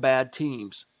 4 bad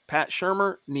teams. Pat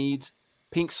Shurmur needs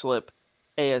pink slip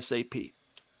ASAP.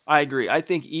 I agree. I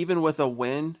think even with a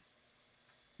win,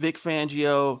 Vic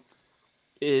Fangio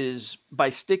is, by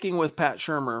sticking with Pat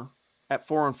Shurmur at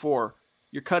 4-4,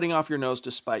 you're cutting off your nose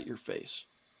to spite your face.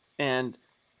 And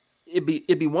it'd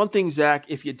be one thing, Zach,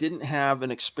 if you didn't have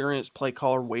an experienced play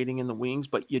caller waiting in the wings,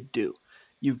 but you do.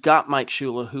 You've got Mike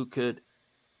Shula, who could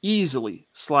easily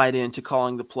slide into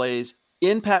calling the plays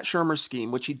in Pat Shurmur's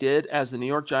scheme, which he did as the New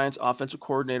York Giants offensive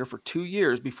coordinator for 2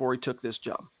 years before he took this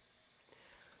job.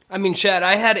 I mean, Chad,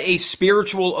 I had a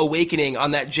spiritual awakening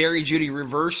on that Jerry Jeudy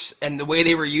reverse and the way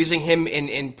they were using him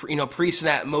in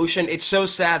pre-snap motion. It's so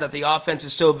sad that the offense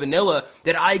is so vanilla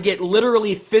that I get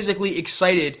literally physically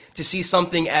excited to see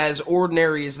something as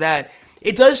ordinary as that.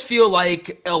 It does feel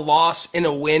like a loss in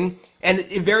a win, and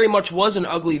it very much was an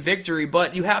ugly victory,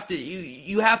 but you have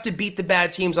to beat the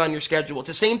bad teams on your schedule. It's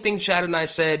the same thing Chad and I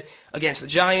said against the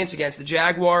Giants, against the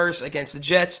Jaguars, against the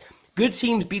Jets. Good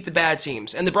teams beat the bad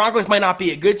teams. And the Broncos might not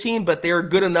be a good team, but they're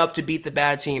good enough to beat the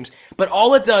bad teams. But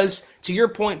all it does, to your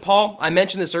point, Paul, I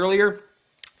mentioned this earlier,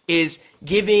 is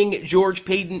giving George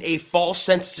Paton a false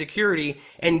sense of security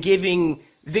and giving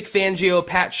Vic Fangio,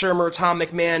 Pat Shurmur, Tom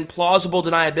McMahon plausible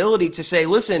deniability to say,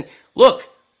 listen, look,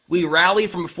 we rallied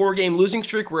from a 4-game losing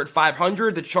streak. We're at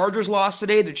 500. The Chargers lost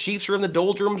today. The Chiefs are in the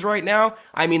doldrums right now.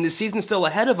 I mean, the season's still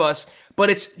ahead of us. But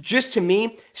it's just, to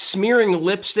me, smearing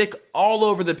lipstick all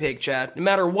over the pig, Chad. No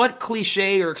matter what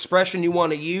cliche or expression you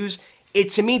want to use, it,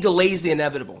 to me, delays the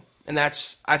inevitable. And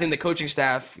that's, I think, the coaching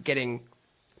staff getting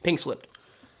pink slipped.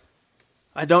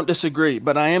 I don't disagree,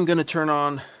 but I am going to turn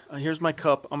on. Here's my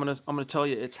cup. I'm going to tell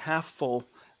you it's half full.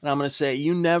 And I'm going to say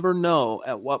you never know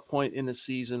at what point in the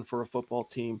season for a football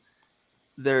team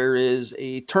there is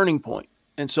a turning point.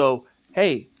 And so,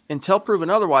 hey, until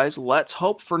proven otherwise, let's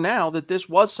hope for now that this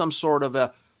was some sort of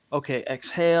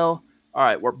exhale. All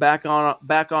right, we're back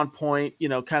on point,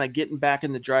 kind of getting back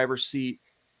in the driver's seat.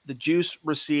 The juice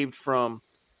received from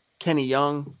Kenny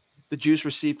Young, the juice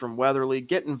received from Weatherly,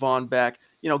 getting Vaughn back,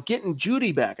 getting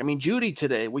Jeudy back. I mean, Jeudy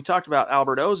today, we talked about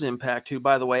Albert O's impact, who,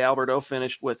 by the way, Albert O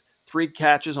finished with 3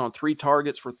 catches on 3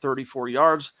 targets for 34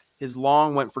 yards. His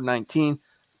long went for 19.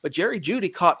 But Jerry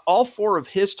Jeudy caught all 4 of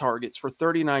his targets for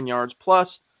 39 yards.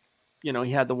 Plus, he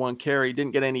had the 1 carry,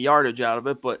 didn't get any yardage out of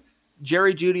it. But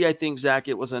Jerry Jeudy, I think, Zach,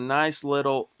 it was a nice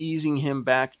little easing him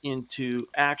back into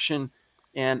action.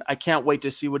 And I can't wait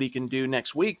to see what he can do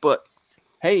next week. But,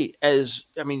 hey,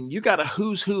 you got a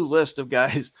who's who list of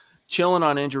guys chilling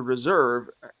on injured reserve.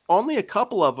 Only a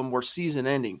couple of them were season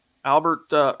ending.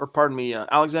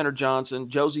 Alexander Johnson,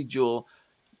 Josie Jewell,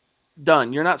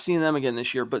 done. You're not seeing them again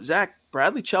this year. But Zach,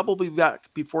 Bradley Chubb will be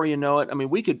back before you know it. I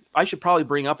mean, I should probably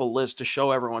bring up a list to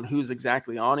show everyone who's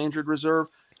exactly on injured reserve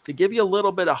to give you a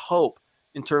little bit of hope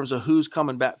in terms of who's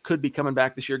coming back, could be coming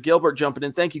back this year. Gilbert jumping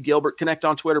in. Thank you, Gilbert. Connect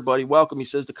on Twitter, buddy. Welcome. He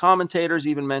says the commentators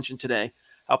even mentioned today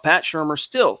how Pat Shurmur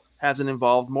still hasn't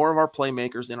involved more of our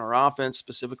playmakers in our offense,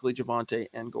 specifically Javonte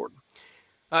and Gordon.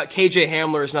 KJ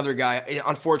Hamler is another guy,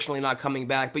 unfortunately not coming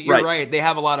back. But you're right. They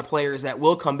have a lot of players that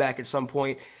will come back at some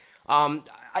point.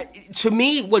 To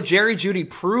me, what Jerry Jeudy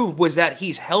proved was that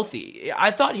he's healthy.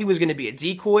 I thought he was going to be a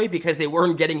decoy because they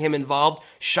weren't getting him involved,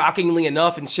 shockingly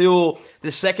enough, until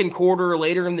the second quarter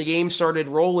later in the game started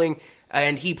rolling,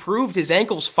 and he proved his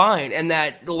ankle's fine. And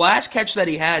that the last catch that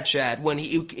he had, Chad, when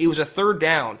he was a third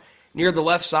down near the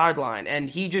left sideline, and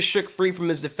he just shook free from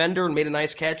his defender and made a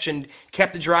nice catch and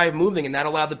kept the drive moving, and that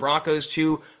allowed the Broncos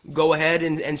to go ahead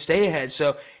and stay ahead.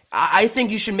 So I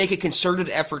think you should make a concerted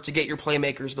effort to get your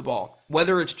playmakers the ball,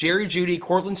 whether it's Jerry Jeudy,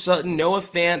 Cortland Sutton, Noah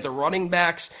Fant, the running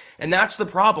backs, and that's the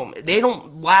problem. They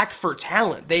don't lack for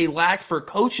talent. They lack for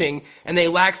coaching, and they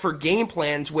lack for game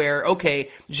plans where, okay,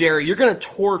 Jerry, you're going to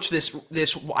torch this,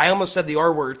 I almost said the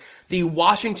R word, the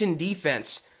Washington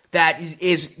defense that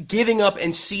is giving up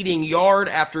and ceding yard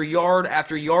after yard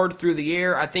after yard through the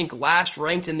air. I think last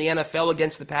ranked in the NFL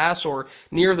against the pass or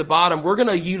near the bottom. We're going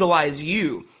to utilize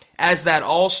you as that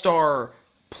all-star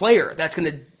player that's going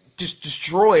to just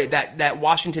destroy that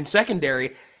Washington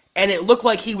secondary. And it looked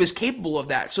like he was capable of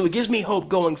that. So it gives me hope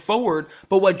going forward.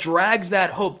 But what drags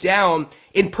that hope down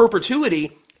in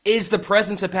perpetuity is the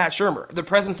presence of Pat Shurmur, the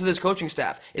presence of this coaching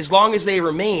staff. As long as they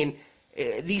remain,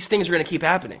 these things are going to keep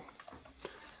happening.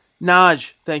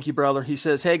 Naj, thank you, brother. He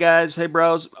says, hey, guys, hey,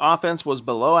 bros, offense was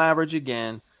below average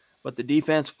again, but the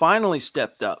defense finally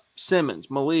stepped up.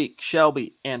 Simmons, Malik,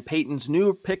 Shelby, and Peyton's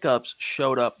new pickups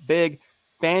showed up big.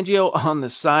 Fangio on the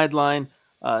sideline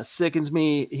sickens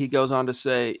me. He goes on to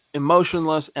say,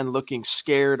 emotionless and looking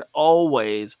scared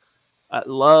always. I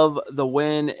love the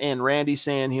win. And Randy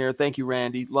saying here, thank you,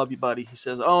 Randy. Love you, buddy. He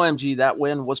says, OMG, that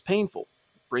win was painful.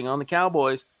 Bring on the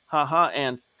Cowboys. Ha.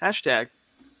 And hashtag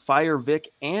fire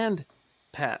Vic and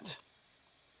Pat.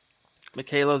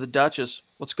 Michaela the Duchess,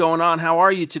 what's going on? How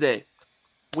are you today?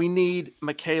 We need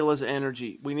Michaela's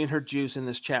energy. We need her juice in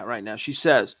this chat right now. She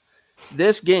says,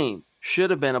 this game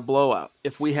should have been a blowout.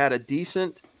 If we had a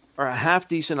decent or a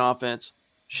half-decent offense,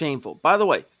 shameful. By the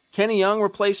way, Kenny Young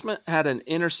replacement had an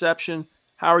interception.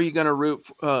 How are you going to root?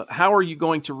 How are you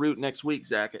going to root next week,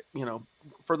 Zach? You know,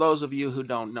 for those of you who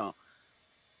don't know,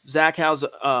 Zach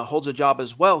holds a job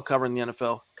as well covering the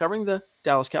NFL, covering the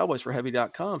Dallas Cowboys for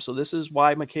Heavy.com. So this is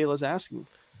why Michaela's asking.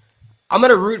 I'm going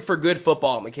to root for good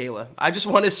football, Michaela. I just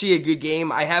want to see a good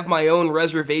game. I have my own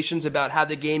reservations about how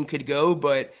the game could go,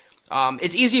 but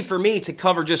it's easy for me to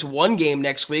cover just one game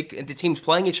next week and the teams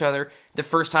playing each other the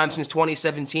first time since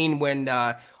 2017 when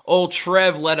old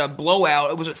Trev led a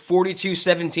blowout. It was at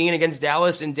 42-17 against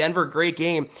Dallas in Denver. Great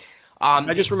game.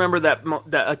 I just remember that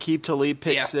Aqib Talib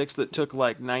pick six that took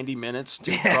like 90 minutes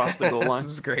to cross the goal line.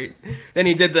 This is great. Then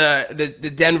he did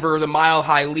the Denver, the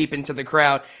mile-high leap into the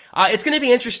crowd. It's going to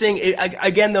be interesting.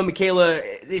 Again, though, Michaela,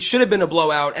 it should have been a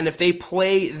blowout, and if they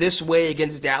play this way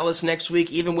against Dallas next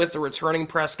week, even with the returning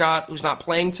Prescott, who's not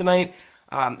playing tonight,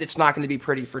 it's not going to be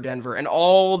pretty for Denver. And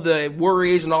all the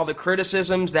worries and all the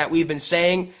criticisms that we've been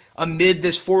saying amid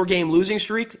this 4-game losing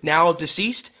streak, now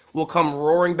deceased, will come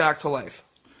roaring back to life.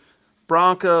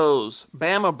 Broncos,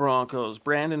 Bama Broncos,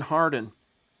 Brandon Harden,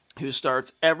 who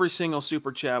starts every single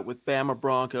super chat with Bama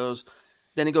Broncos.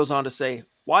 Then he goes on to say,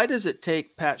 why does it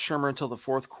take Pat Shurmur until the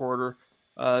fourth quarter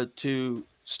to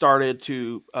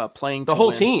playing the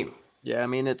whole team? Yeah, I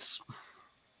mean, it's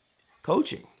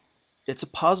coaching. It's a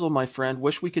puzzle, my friend.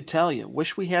 Wish we could tell you.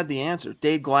 Wish we had the answer.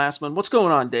 Dave Glassman, what's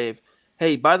going on, Dave?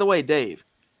 Hey, by the way, Dave,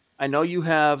 I know you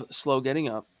have Slow Getting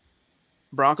Up.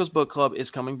 Broncos Book Club is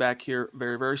coming back here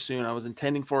very, very soon. I was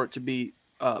intending for it to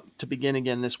begin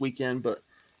again this weekend, but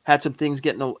had some things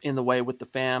getting in the way with the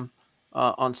fam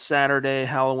on Saturday,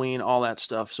 Halloween, all that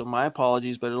stuff. So my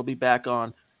apologies, but it'll be back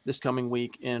on this coming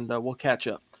week, and we'll catch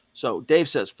up. So Dave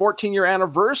says, 14-year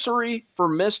anniversary for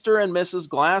Mr. and Mrs.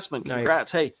 Glassman.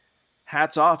 Congrats. Nice. Hey,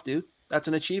 hats off, dude. That's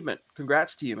an achievement.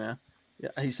 Congrats to you, man. Yeah,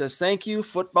 he says, thank you,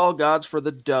 football gods, for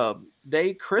the dub.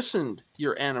 They christened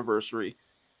your anniversary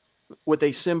with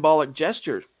a symbolic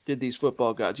gesture, did these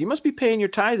football gods. You must be paying your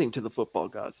tithing to the football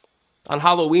gods. On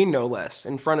Halloween, no less,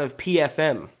 in front of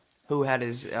PFM, who had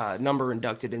his number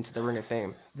inducted into the Ring of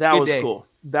Fame. That was cool.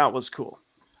 That was cool.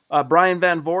 Brian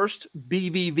Van Vorst,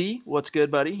 BVV, what's good,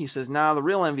 buddy? He says, the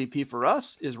real MVP for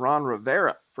us is Ron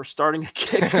Rivera for starting a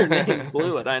kicker named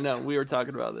Blew It. I know, we were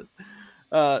talking about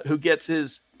this. Who gets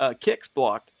his kicks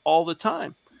blocked all the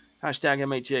time. Hashtag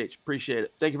MHH. Appreciate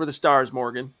it. Thank you for the stars,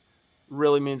 Morgan.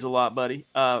 Really means a lot, buddy.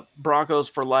 Broncos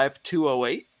for life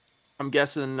 208. I'm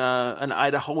guessing an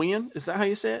Idahoan. Is that how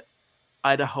you say it?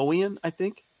 Idahoan, I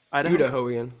think. Idaho.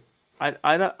 Udahoian.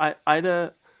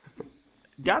 Ida,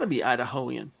 gotta be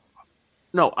Idahoan.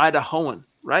 No, Idahoan,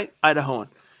 right? Idahoan.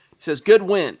 He says, good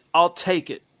win. I'll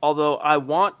take it. Although I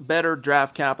want better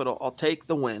draft capital, I'll take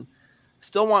the win.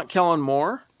 Still want Kellen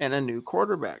Moore and a new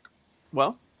quarterback.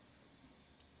 Well,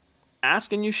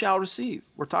 ask and you shall receive.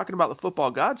 We're talking about the football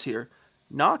gods here.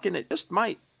 Knocking it just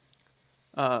might,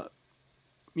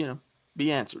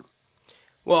 be answered.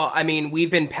 Well, I mean, we've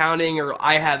been pounding, or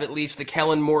I have at least, the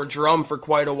Kellen Moore drum for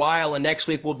quite a while, and next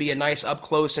week will be a nice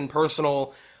up-close and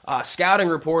personal scouting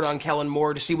report on Kellen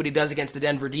Moore to see what he does against the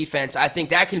Denver defense. I think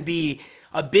that can be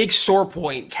a big sore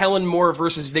point, Kellen Moore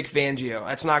versus Vic Fangio.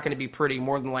 That's not going to be pretty,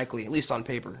 more than likely, at least on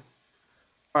paper.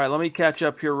 All right, let me catch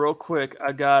up here real quick.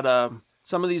 I got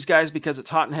some of these guys, because it's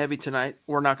hot and heavy tonight,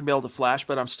 we're not going to be able to flash,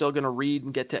 but I'm still going to read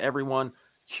and get to everyone.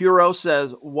 Huro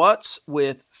says, what's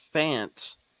with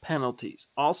Fant's penalties?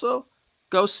 Also,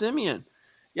 go Simeon.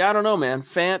 Yeah, I don't know, man.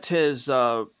 Fant has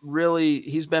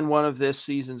he's been one of this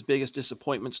season's biggest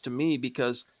disappointments to me,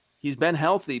 because he's been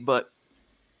healthy, but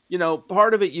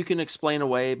part of it you can explain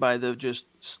away by the just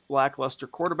lackluster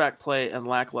quarterback play and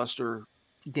lackluster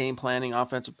game planning,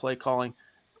 offensive play calling.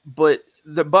 But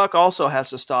the buck also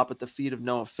has to stop at the feet of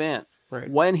Noah Fant. Right.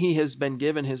 When he has been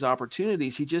given his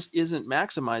opportunities, he just isn't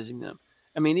maximizing them.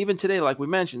 I mean, even today, like we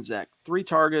mentioned, Zach, 3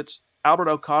 targets,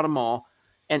 Alberto caught them all.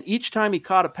 And each time he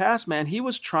caught a pass, man, he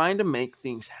was trying to make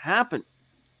things happen.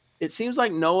 It seems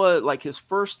like Noah, like his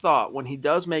first thought when he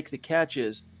does make the catch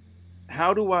is,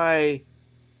 how do I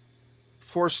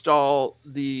forestall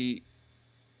the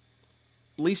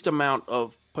least amount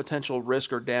of potential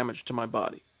risk or damage to my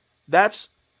body?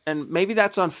 And maybe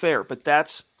that's unfair, but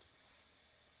that's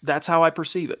how I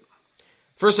perceive it.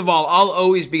 First of all, I'll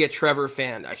always be a Trevor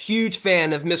fan, a huge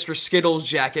fan of Mr. Skittles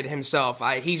jacket himself.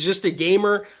 He's just a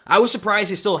gamer. I was surprised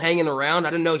he's still hanging around.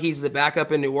 I didn't know he's the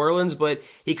backup in New Orleans, but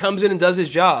he comes in and does his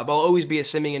job. I'll always be a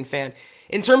Simeon fan.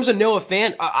 In terms of Noah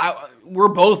Fant, we're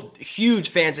both huge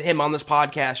fans of him on this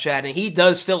podcast, Chad, and he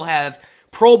does still have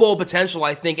Pro Bowl potential,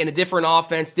 I think, in a different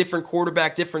offense, different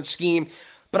quarterback, different scheme.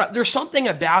 But there's something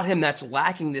about him that's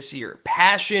lacking this year.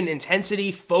 Passion,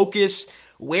 intensity, focus,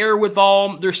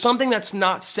 wherewithal. There's something that's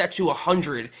not set to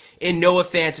 100 in Noah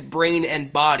Fant's brain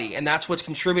and body, and that's what's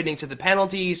contributing to the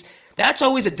penalties. That's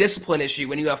always a discipline issue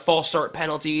when you have false start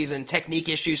penalties and technique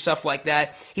issues, stuff like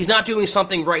that. He's not doing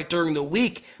something right during the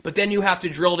week, but then you have to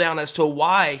drill down as to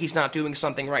why he's not doing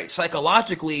something right.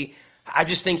 Psychologically, I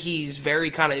just think he's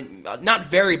very not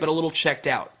very, but a little checked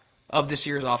out of this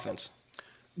year's offense.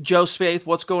 Joe Spaeth,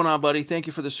 what's going on, buddy? Thank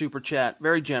you for the super chat.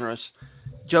 Very generous.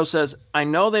 Joe says, I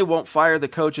know they won't fire the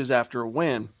coaches after a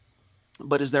win,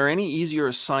 but is there any easier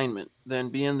assignment than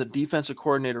being the defensive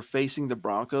coordinator facing the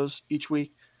Broncos each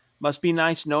week? Must be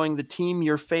nice knowing the team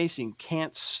you're facing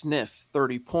can't sniff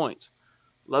 30 points.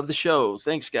 Love the show.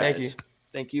 Thanks, guys. Thank you.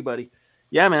 Thank you, buddy.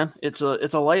 Yeah, man, it's a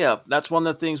layup. That's one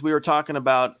of the things we were talking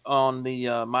about on the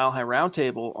Mile High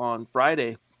Roundtable on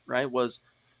Friday, right, was,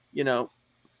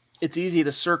 it's easy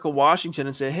to circle Washington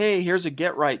and say, hey, here's a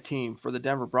get-right team for the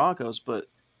Denver Broncos, but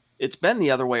it's been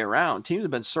the other way around. Teams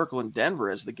have been circling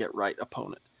Denver as the get-right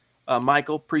opponent.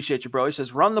 Michael, appreciate you, bro. He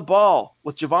says, run the ball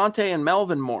with Javonte and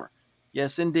Melvin Moore.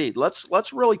 Yes, indeed.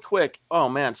 Let's really quick. Oh,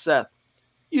 man, Seth,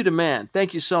 you the man.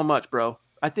 Thank you so much, bro.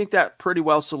 I think that pretty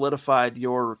well solidified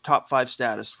your top 5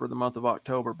 status for the month of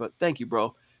October, but thank you, bro.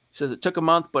 He says it took a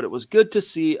month, but it was good to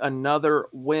see another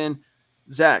win.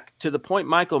 Zach, to the point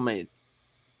Michael made,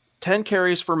 10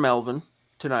 carries for Melvin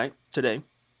today,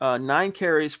 9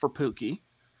 carries for Pookie.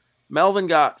 Melvin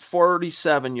got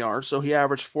 47 yards, so he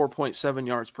averaged 4.7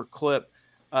 yards per clip,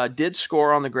 did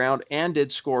score on the ground and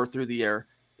did score through the air.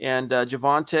 And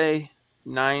Javonte,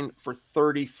 9 for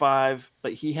 35,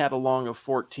 but he had a long of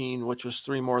 14, which was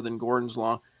 3 more than Gordon's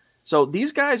long. So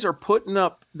these guys are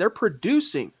they're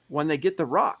producing when they get the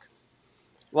rock.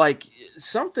 Like,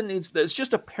 it's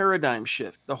just a paradigm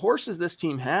shift. The horses this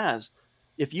team has,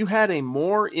 if you had a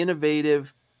more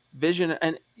innovative vision,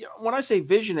 and when I say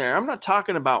visionary, I'm not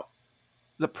talking about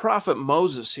the prophet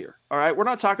Moses here, all right? We're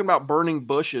not talking about burning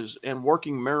bushes and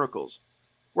working miracles.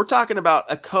 We're talking about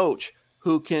a coach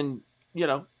who can,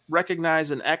 recognize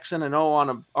an X and an O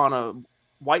on a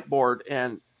whiteboard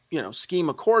and, scheme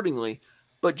accordingly.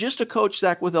 But just a coach,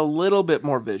 Zach, with a little bit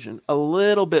more vision, a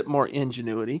little bit more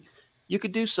ingenuity, you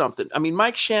could do something. I mean,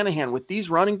 Mike Shanahan with these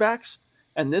running backs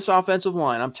and this offensive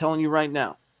line, I'm telling you right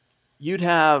now, you'd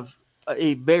have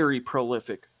a very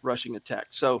prolific rushing attack.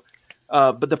 So,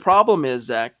 but the problem is,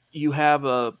 Zach, you have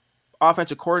a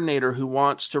offensive coordinator who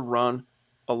wants to run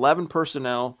 11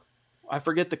 personnel, I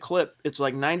forget the clip. It's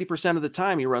like 90% of the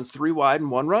time he runs 3 wide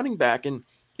and 1 running back. And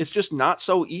it's just not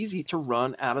so easy to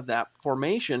run out of that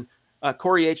formation.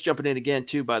 Corey H jumping in again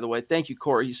too, by the way. Thank you,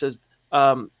 Corey. He says,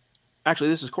 actually,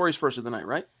 this is Corey's first of the night,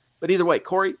 right? But either way,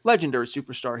 Corey, legendary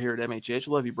superstar here at MHH.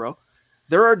 Love you, bro.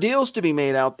 There are deals to be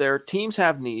made out there. Teams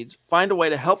have needs. Find a way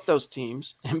to help those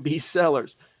teams and be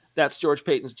sellers. That's George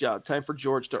Payton's job. Time for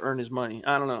George to earn his money.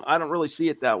 I don't know. I don't really see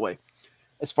it that way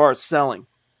as far as selling.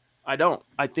 I don't.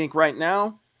 I think right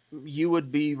now you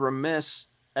would be remiss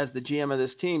as the GM of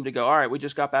this team to go, all right, we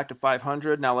just got back to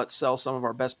 500. Now let's sell some of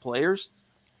our best players.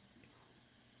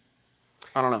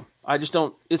 I don't know. I just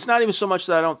don't. It's not even so much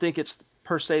that I don't think it's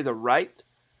per se the right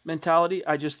mentality.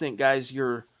 I just think, guys,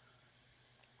 you're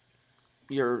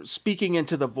speaking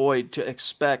into the void to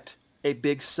expect a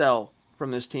big sell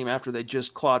from this team after they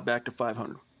just clawed back to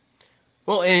 500.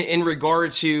 Well, in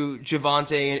regard to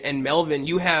Javonte and Melvin,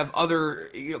 you have other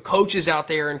coaches out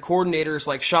there and coordinators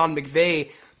like Sean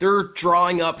McVay. They're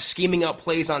drawing up, scheming up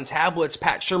plays on tablets.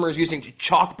 Pat Shurmur's using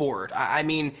chalkboard. I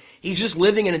mean, he's just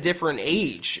living in a different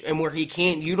age and where he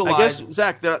can't utilize. I guess,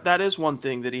 Zach, that is one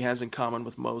thing that he has in common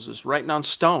with Moses, writing on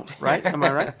stone, right? Am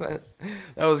I right?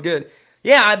 That was good.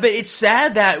 Yeah, but it's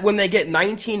sad that when they get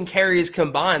 19 carries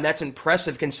combined, that's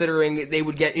impressive considering they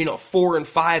would get 4 and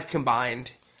 5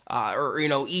 combined, or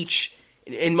each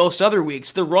in most other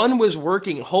weeks. The run was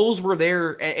working, holes were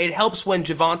there. It helps when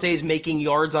Javonte's making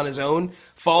yards on his own,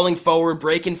 falling forward,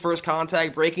 breaking first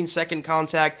contact, breaking second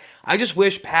contact. I just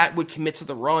wish Pat would commit to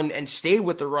the run and stay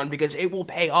with the run because it will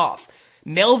pay off.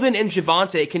 Melvin and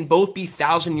Javonte can both be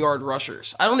 1,000-yard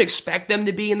rushers. I don't expect them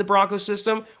to be in the Broncos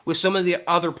system with some of the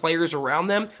other players around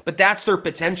them, but that's their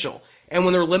potential. And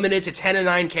when they're limited to 10 and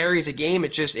 9 carries a game,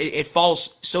 it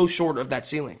falls so short of that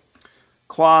ceiling.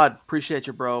 Claude, appreciate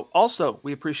you, bro. Also,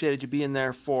 we appreciated you being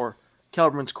there for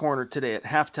Kelberman's Corner today at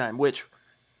halftime, which,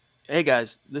 hey,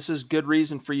 guys, this is good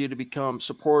reason for you to become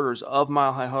supporters of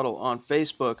Mile High Huddle on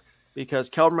Facebook because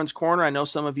Kelberman's Corner, I know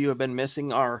some of you have been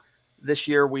missing this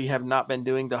year we have not been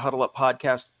doing the Huddle Up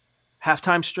podcast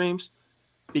halftime streams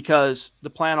because the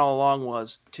plan all along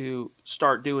was to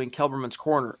start doing Kelberman's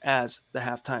Corner as the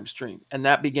halftime stream. And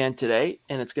that began today,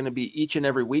 and it's going to be each and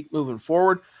every week moving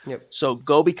forward. Yep. So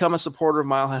go become a supporter of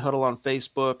Mile High Huddle on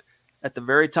Facebook. At the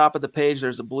very top of the page,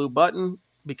 there's a blue button.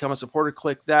 Become a supporter.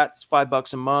 Click that. It's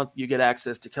 $5 a month. You get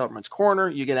access to Kelberman's Corner.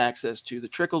 You get access to the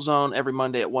Trickle Zone every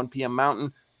Monday at 1 p.m.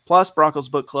 Mountain, plus Broncos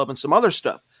Book Club and some other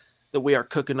stuff that we are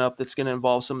cooking up that's going to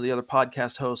involve some of the other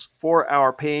podcast hosts for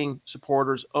our paying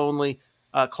supporters only.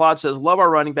 Claude says, love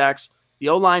our running backs. The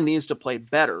O-line needs to play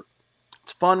better.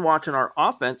 It's fun watching our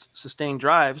offense sustain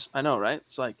drives. I know, right?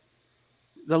 It's like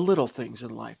the little things in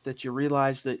life that you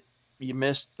realize that you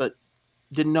missed but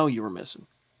didn't know you were missing.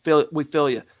 We feel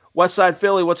you. Westside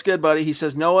Philly, what's good, buddy? He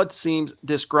says, Noah seems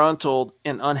disgruntled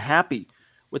and unhappy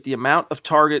with the amount of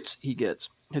targets he gets.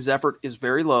 His effort is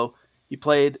very low. He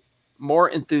played more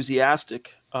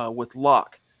enthusiastic with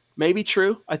Locke. Maybe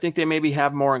true. I think they maybe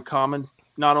have more in common,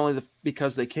 not only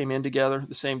because they came in together,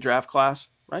 the same draft class,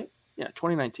 right? Yeah,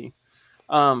 2019.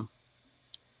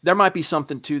 There might be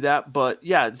something to that, but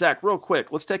yeah, Zach, real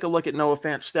quick, let's take a look at Noah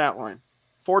Fant's stat line.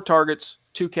 4 targets,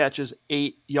 2 catches,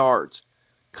 8 yards.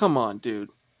 Come on, dude.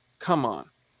 Come on.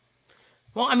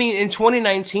 Well, I mean, in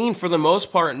 2019, for the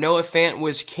most part, Noah Fant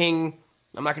was king.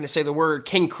 I'm not going to say the word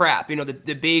king crap,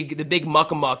 the big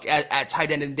muck-a-muck at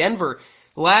tight end in Denver.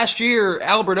 Last year,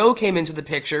 Albert O came into the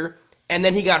picture, and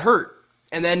then he got hurt.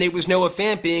 And then it was Noah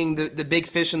Fant being the big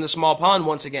fish in the small pond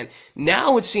once again.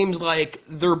 Now it seems like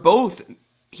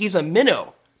he's a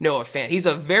minnow, Noah Fant. He's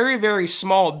a very, very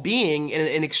small being in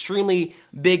an extremely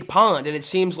big pond, and it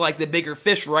seems like the bigger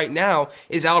fish right now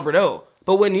is Albert O.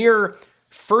 But when you're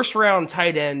first-round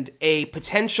tight end, a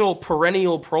potential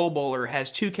perennial Pro Bowler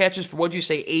has 2 catches for, what'd you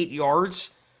say, 8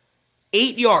 yards?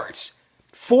 8 yards.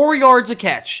 4 yards a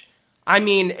catch. I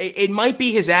mean, it might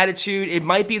be his attitude. It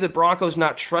might be the Broncos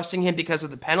not trusting him because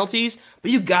of the penalties, but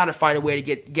you got to find a way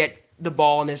to get the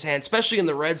ball in his hand, especially in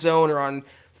the red zone or on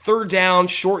third down,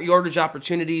 short yardage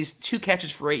opportunities. 2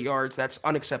 catches for 8 yards. That's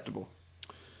unacceptable.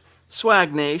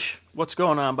 Swag Nash, what's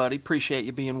going on, buddy? Appreciate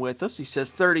you being with us. He says,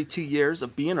 32 years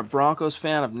of being a Broncos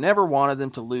fan. I've never wanted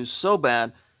them to lose so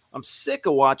bad. I'm sick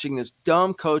of watching this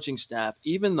dumb coaching staff,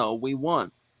 even though we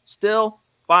won. Still,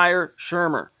 fire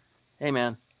Shurmur. Hey,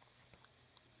 man,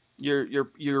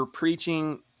 you're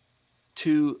preaching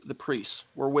to the priests.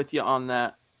 We're with you on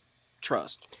that.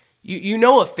 Trust.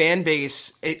 A fan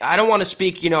base, I don't want to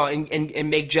speak, and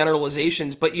make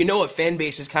generalizations, but a fan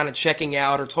base is kind of checking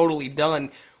out or totally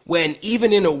done when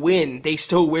even in a win, they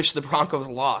still wish the Broncos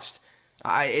lost.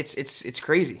 It's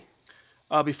crazy.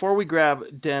 Before we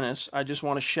grab Dennis, I just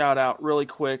want to shout out really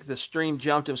quick. The stream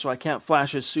jumped him, so I can't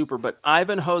flash his super. But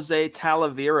Ivan Jose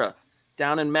Talavera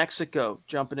down in Mexico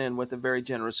jumping in with a very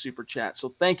generous super chat. So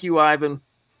thank you, Ivan.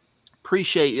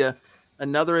 Appreciate you.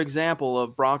 Another example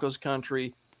of Broncos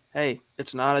country. Hey,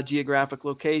 it's not a geographic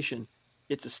location.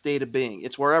 It's a state of being.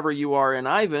 It's wherever you are. And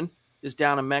Ivan is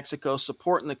down in Mexico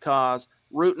supporting the cause,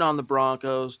 rooting on the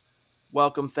Broncos.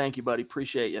 Welcome. Thank you, buddy.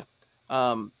 Appreciate you.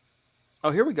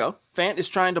 Here we go. Fant is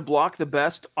trying to block the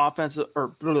best offensive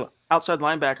or outside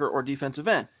linebacker or defensive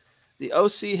end. The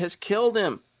OC has killed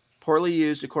him. Poorly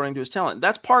used according to his talent.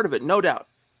 That's part of it, no doubt.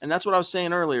 And that's what I was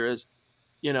saying earlier is,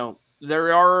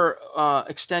 there are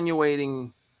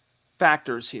extenuating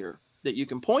factors here that you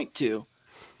can point to,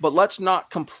 but let's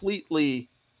not completely,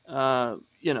 absolve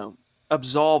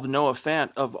Noah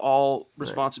Fant of all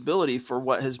responsibility for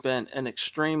what has been an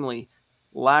extremely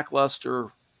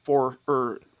lackluster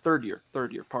third year.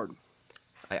 Pardon.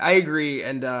 I agree,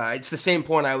 and it's the same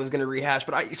point I was going to rehash,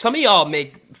 but some of y'all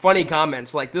make funny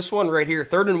comments, like this one right here,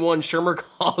 3rd and 1, Shermer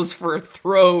calls for a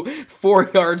throw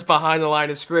 4 yards behind the line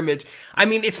of scrimmage. I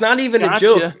mean, it's not even a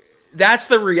joke. That's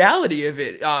the reality of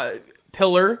it.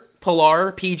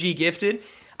 Pilar, PG gifted,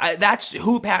 that's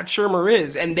who Pat Shurmur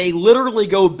is, and they literally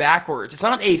go backwards. It's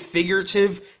not a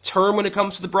figurative term when it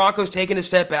comes to the Broncos taking a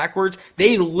step backwards.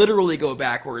 They literally go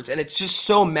backwards, and it's just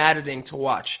so maddening to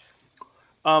watch.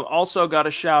 Also got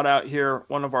a shout out here,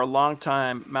 one of our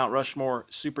longtime Mount Rushmore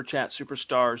Super Chat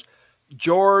superstars,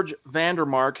 George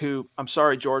Vandermark, who, I'm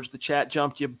sorry, George, the chat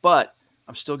jumped you, but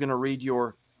I'm still going to read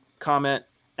your comment,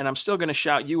 and I'm still going to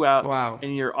shout you out. Wow.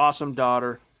 And your awesome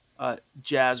daughter,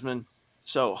 Jasmine.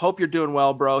 So hope you're doing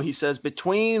well, bro. He says,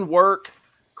 between work,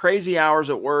 crazy hours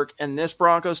at work, and this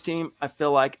Broncos team, I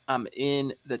feel like I'm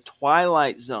in the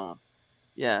twilight zone.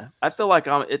 Yeah, I feel like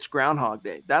it's Groundhog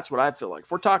Day. That's what I feel like.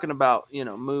 If we're talking about,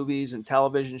 movies and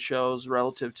television shows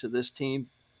relative to this team,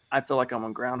 I feel like I'm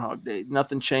on Groundhog Day.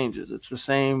 Nothing changes. It's the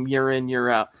same year in, year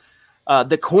out.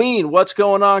 The Queen, what's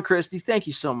going on, Christy? Thank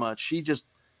you so much. She just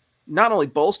not only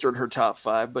bolstered her top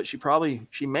 5, but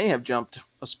she may have jumped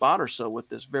a spot or so with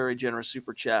this very generous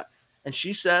super chat. And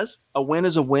she says, a win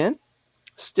is a win.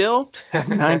 Still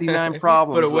 99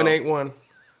 problems. But a win ain't one.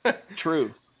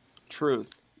 Truth.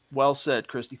 Well said,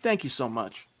 Christy. Thank you so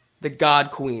much. The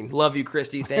God Queen. Love you,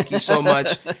 Christy. Thank you so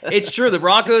much. It's true. The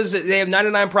Broncos, they have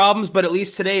 99 problems, but at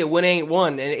least today a win ain't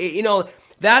one. And,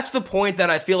 that's the point that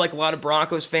I feel like a lot of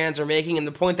Broncos fans are making, and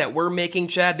the point that we're making,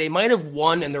 Chad. They might have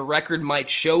won, and the record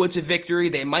might show it's a victory.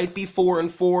 They might be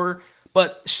 4-4,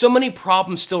 but so many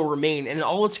problems still remain, and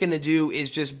all it's going to do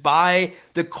is just buy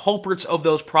the culprits of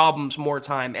those problems more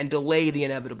time and delay the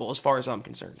inevitable, as far as I'm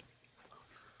concerned.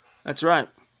 That's right.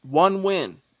 One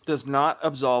win does not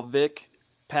absolve Vic,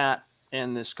 Pat,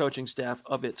 and this coaching staff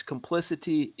of its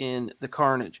complicity in the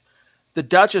carnage. The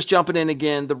Duchess jumping in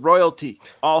again, the royalty,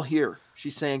 all here.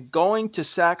 She's saying, going to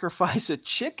sacrifice a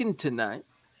chicken tonight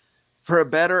for a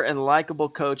better and likable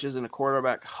coaches and a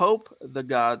quarterback. Hope the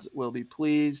gods will be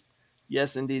pleased.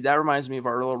 Yes, indeed. That reminds me of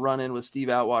our little run-in with Steve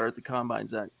Atwater at the Combine,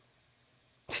 Zach.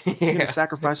 You're going to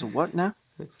sacrifice a what now?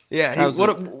 Yeah,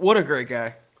 what a great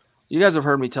guy. You guys have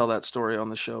heard me tell that story on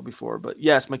the show before, but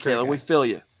yes, Michaela, we feel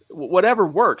you. Whatever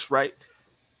works, right?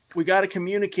 We got to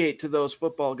communicate to those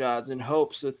football gods in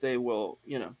hopes that they will,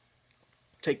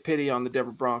 take pity on the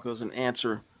Denver Broncos and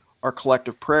answer our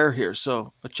collective prayer here.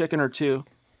 So a chicken or two.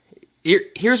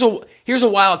 Here's a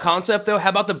wild concept, though. How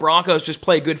about the Broncos just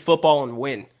play good football and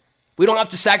win? We don't have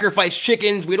to sacrifice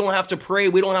chickens. We don't have to pray.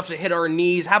 We don't have to hit our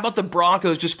knees. How about the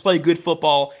Broncos just play good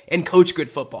football and coach good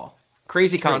football?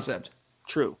 Crazy concept.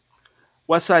 True.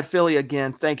 Westside Philly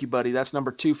again. Thank you, buddy. That's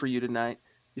number 2 for you tonight.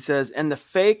 He says, and the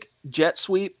fake jet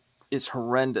sweep is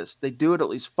horrendous. They do it at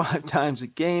least 5 times a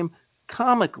game.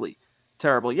 Comically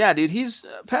terrible. Yeah, dude,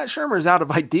 Pat Shurmur's out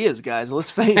of ideas, guys.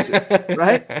 Let's face it,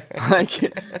 right?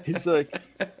 Like, he's like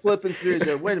flipping through. He's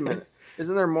like, wait a minute.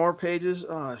 Isn't there more pages?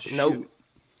 Oh, shoot. Nope.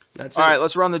 That's all right,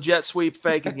 let's run the jet sweep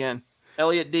fake again.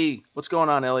 Elliot D. What's going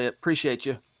on, Elliot? Appreciate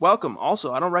you. Welcome.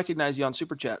 Also, I don't recognize you on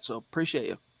Super Chat, so appreciate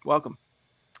you. Welcome.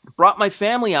 Brought my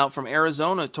family out from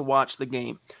Arizona to watch the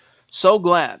game. So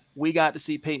glad we got to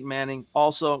see Peyton Manning.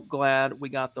 Also glad we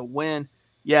got the win.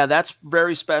 Yeah, that's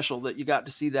very special that you got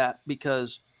to see that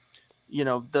because,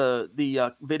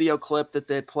 the video clip that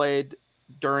they played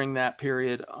during that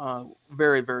period,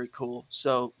 very, very cool.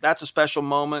 So that's a special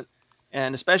moment.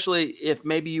 And especially if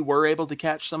maybe you were able to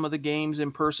catch some of the games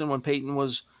in person when Peyton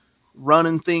was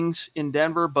running things in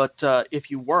Denver. But if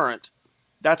you weren't,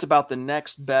 that's about the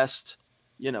next best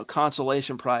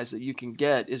consolation prize that you can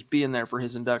get is being there for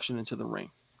his induction into the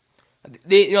ring.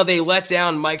 They let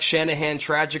down Mike Shanahan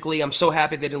tragically. I'm so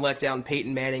happy they didn't let down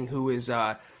Peyton Manning, who is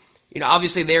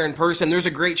obviously there in person. There's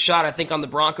a great shot, I think, on the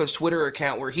Broncos Twitter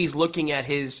account where he's looking at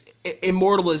his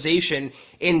immortalization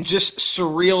in just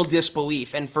surreal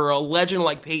disbelief. And for a legend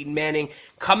like Peyton Manning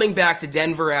coming back to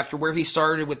Denver after where he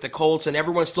started with the Colts and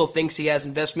everyone still thinks he has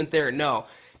investment there, no.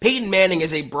 Peyton Manning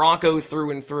is a Bronco through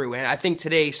and through. And I think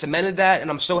today cemented that, and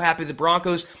I'm so happy the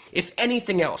Broncos, if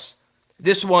anything else,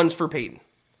 this one's for Peyton.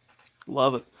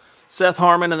 Love it. Seth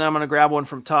Harmon, and then I'm going to grab one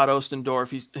from Todd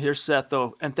Ostendorf. Here's Seth,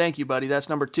 though. And thank you, buddy. That's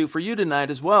number 2 for you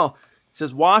tonight as well. He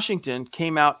says, Washington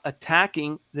came out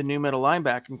attacking the new middle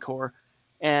linebacking core,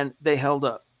 and they held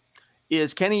up.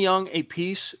 Is Kenny Young a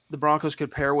piece the Broncos could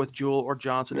pair with Jewell or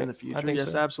Johnson in the future? I think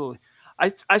yes, so. Absolutely.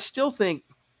 I still think,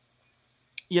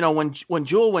 when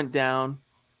Jewell went down,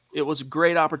 it was a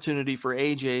great opportunity for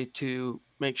AJ to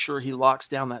make sure he locks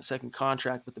down that second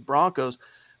contract with the Broncos.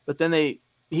 But then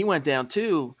he went down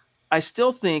too. I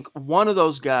still think one of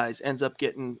those guys ends up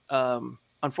getting,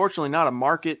 unfortunately, not a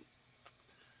market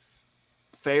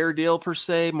fair deal per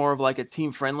se, more of like a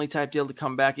team-friendly type deal to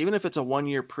come back. Even if it's a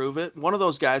 1-year prove it, one of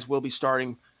those guys will be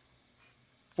starting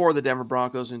for the Denver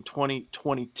Broncos in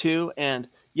 2022. And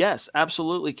yes,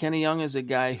 absolutely, Kenny Young is a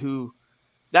guy who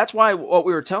 – that's why what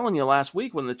we were telling you last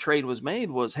week when the trade was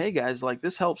made was, hey, guys, like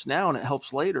this helps now and it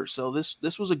helps later. So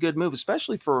this was a good move,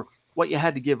 especially for what you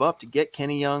had to give up to get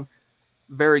Kenny Young.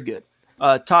 Very good.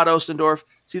 Todd Ostendorf.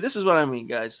 See, this is what I mean,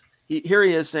 guys. Here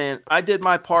he is saying, I did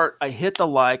my part. I hit the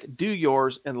like. Do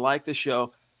yours and like the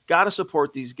show. Got to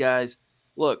support these guys.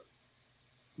 Look,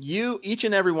 each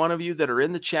and every one of you that are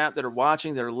in the chat, that are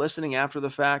watching, that are listening after the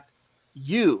fact,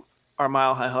 you are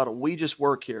Mile High Huddle. We just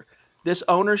work here. This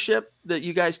ownership that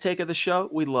you guys take of the show,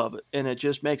 we love it. And it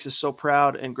just makes us so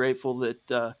proud and grateful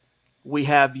that we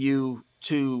have you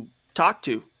to talk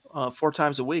to 4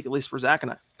 times a week, at least for Zach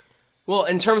and I. Well,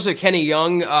 in terms of Kenny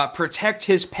Young, protect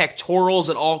his pectorals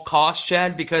at all costs,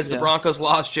 Chad, because the Broncos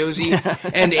lost Josie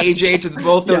and AJ to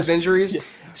both those injuries. Yeah.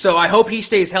 So I hope he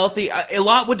stays healthy. A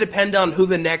lot would depend on who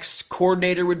the next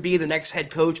coordinator would be, the next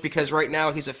head coach, because right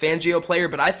now he's a Fangio player,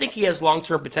 but I think he has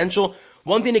long-term potential.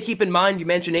 One thing to keep in mind, you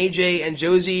mentioned AJ and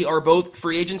Josie are both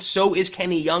free agents. So is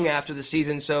Kenny Young after the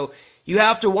season. So you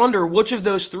have to wonder which of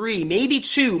those 3, maybe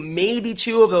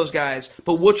two of those guys,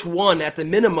 but which one at the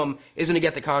minimum is going to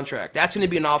get the contract. That's going to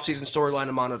be an offseason storyline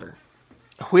to monitor.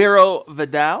 Huero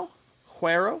Vidal.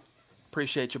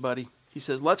 Appreciate you, buddy. He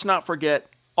says, let's not forget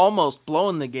almost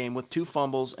blowing the game with 2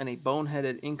 fumbles and a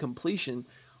boneheaded incompletion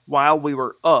while we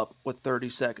were up with 30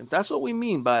 seconds. That's what we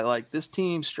mean by, like, this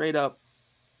team straight up,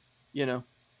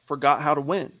 forgot how to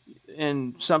win.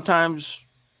 And sometimes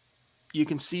you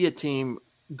can see a team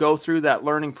go through that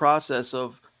learning process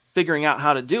of figuring out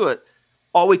how to do it.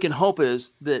 All we can hope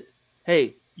is that,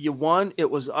 hey, you won, it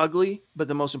was ugly, but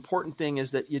the most important thing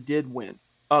is that you did win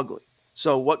ugly.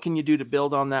 So what can you do to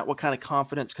build on that? What kind of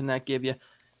confidence can that give you?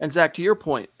 And Zach, to your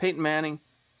point, Peyton Manning,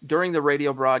 during the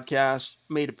radio broadcast,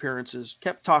 made appearances,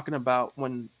 kept talking about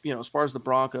when, as far as the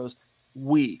Broncos,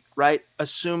 right?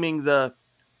 Assuming the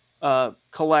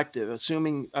collective,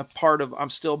 assuming a part of, I'm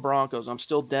still Broncos, I'm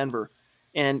still Denver.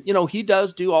 And, he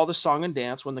does do all the song and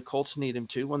dance when the Colts need him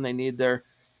to, when they need their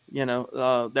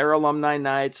alumni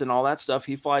nights and all that stuff.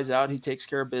 He flies out, he takes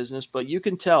care of business. But you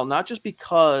can tell, not just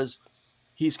because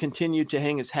he's continued to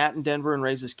hang his hat in Denver and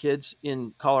raise his kids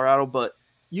in Colorado, but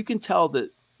you can tell that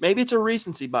maybe it's a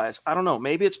recency bias. I don't know.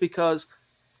 Maybe it's because,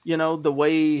 the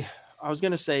way I was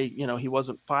going to say, he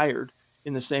wasn't fired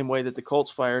in the same way that the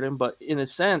Colts fired him. But in a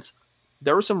sense,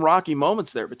 there were some rocky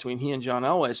moments there between he and John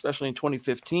Elway, especially in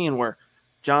 2015, where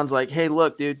John's like, hey,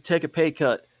 look, dude, take a pay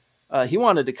cut. He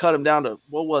wanted to cut him down to,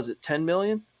 what was it, $10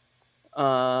 million?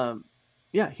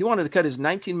 He wanted to cut his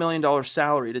 $19 million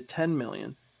salary to $10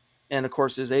 million. And, of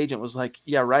course, his agent was like,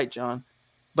 yeah, right, John.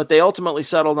 But they ultimately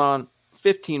settled on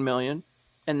 $15 million,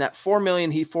 and that $4 million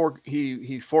he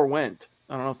forewent.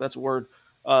 I don't know if that's a word.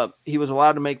 He was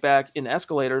allowed to make back in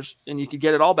escalators, and you could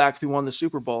get it all back if he won the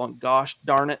Super Bowl. And gosh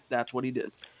darn it, that's what he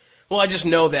did. Well, I just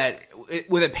know that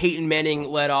with a Peyton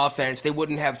Manning-led offense, they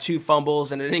wouldn't have 2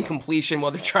 fumbles and an incompletion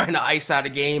while they're trying to ice out a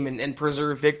game and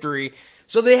preserve victory.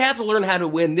 So they have to learn how to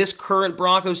win. This current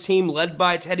Broncos team, led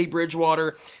by Teddy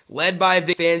Bridgewater, led by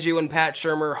Vic Fangio and Pat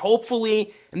Shurmur,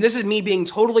 hopefully, and this is me being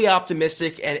totally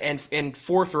optimistic and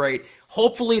forthright,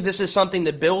 hopefully this is something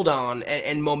to build on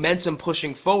and momentum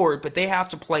pushing forward, but they have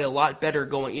to play a lot better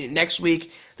going next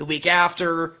week, the week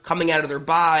after, coming out of their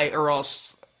bye, or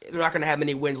else they're not going to have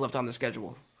many wins left on the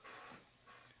schedule.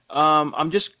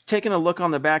 I'm just taking a look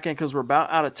on the back end because we're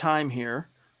about out of time here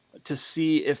to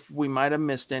see if we might have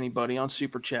missed anybody on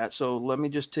Super Chat. So let me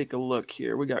just take a look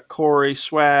here. We got Corey,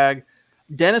 Swag,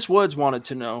 Dennis Woods wanted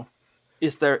to know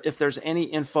if there's any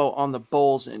info on the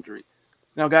Bulls injury.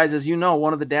 Now, guys, as you know,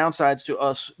 one of the downsides to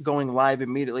us going live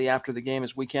immediately after the game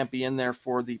is we can't be in there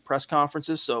for the press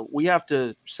conferences. So we have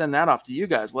to send that off to you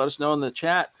guys. Let us know in the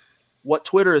chat what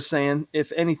Twitter is saying,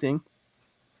 if anything,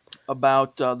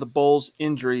 about the Bulls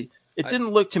injury. It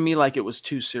didn't look to me like it was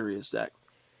too serious, Zach.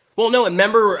 Well, no, and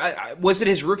remember, was it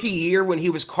his rookie year when he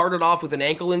was carted off with an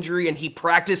ankle injury and he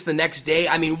practiced the next day?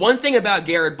 I mean, one thing about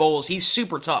Garrett Bowles, he's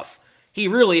super tough. He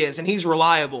really is, and he's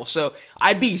reliable. So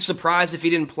I'd be surprised if he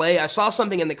didn't play. I saw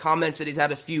something in the comments that he's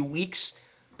had a few weeks,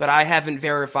 but I haven't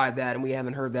verified that, and we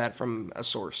haven't heard that from a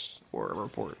source or a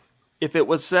report. If it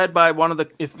was said by one of the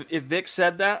 – if Vic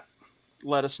said that,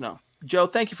 let us know. Joe,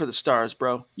 thank you for the stars,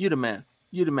 bro. You the man.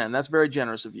 You the man. That's very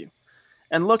generous of you.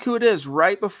 And look who it is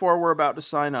right before we're about to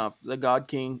sign off, the God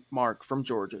King Mark from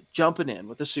Georgia, jumping in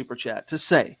with a super chat to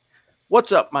say,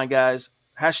 what's up, my guys?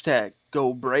 Hashtag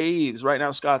go Braves. Right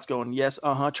now, Scott's going, yes,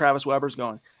 Travis Weber's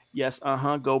going, yes,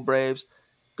 go Braves.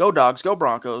 Go Dogs, go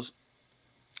Broncos.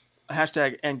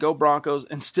 Hashtag and go Broncos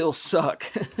and still suck.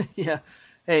 Yeah.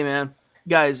 Hey, man.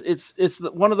 Guys, it's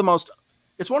one of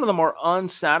the more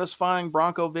unsatisfying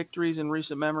Bronco victories in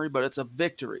recent memory, but it's a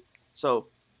victory. So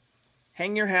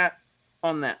hang your hat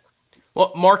on that.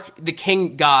 Well, Mark, the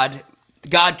God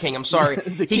King, I'm sorry.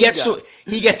 he gets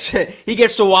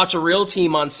to watch a real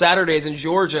team on Saturdays in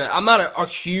Georgia. I'm not a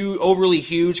overly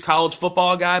huge college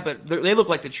football guy, but they look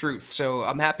like the truth. So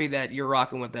I'm happy that you're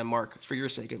rocking with them, Mark, for your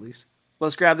sake at least.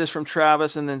 Let's grab this from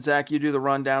Travis, and then Zach, you do the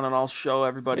rundown, and I'll show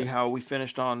everybody how we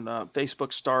finished on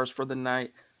Facebook stars for the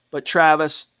night. But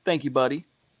Travis, thank you, buddy.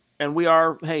 And we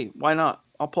are, hey, why not?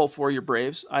 I'll pull for your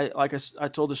Braves. I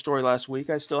told the story last week.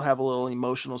 I still have a little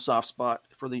emotional soft spot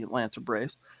for the Atlanta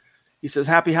Braves. He says,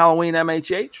 happy Halloween,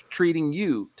 MHH. Treating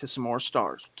you to some more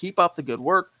stars. Keep up the good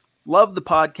work. Love the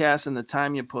podcast and the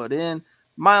time you put in.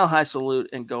 Mile high salute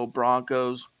and go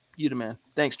Broncos. You the man.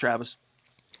 Thanks, Travis.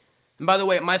 And by the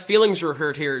way, my feelings were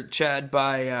hurt here, Chad,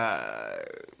 by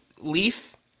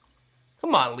Leaf.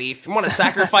 Come on, Leaf. You want to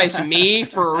sacrifice me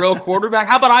for a real quarterback?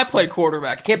 How about I play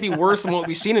quarterback? It can't be worse than what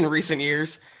we've seen in recent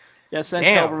years. Yeah, send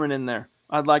Kelberman in there.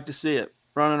 I'd like to see it.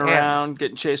 Running around,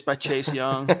 getting chased by Chase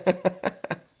Young.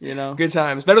 You know, good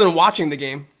times. Better than watching the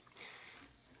game.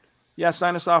 Yeah,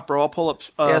 sign us off, bro. I'll pull up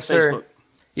yes, Facebook. Sir.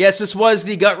 Yes, this was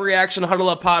the Gut Reaction Huddle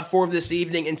Up Pod for this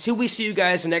evening. Until we see you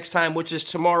guys next time, which is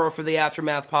tomorrow for the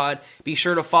Aftermath Pod, be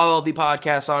sure to follow the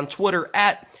podcast on Twitter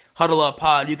at Huddle Up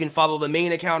Pod. You can follow the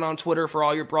main account on Twitter for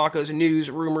all your Broncos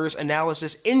news, rumors,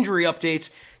 analysis, injury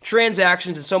updates,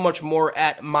 transactions, and so much more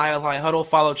at Mile High Huddle.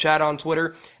 Follow Chad on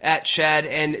Twitter at Chad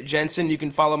and Jensen. You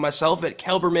can follow myself at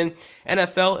Kelberman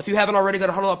NFL. If you haven't already, go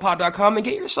to huddleuppod.com and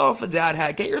get yourself a dad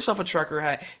hat, get yourself a trucker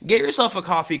hat, get yourself a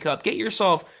coffee cup, get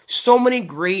yourself so many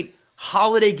great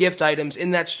holiday gift items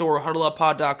in that store,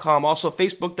 huddleuppod.com. Also,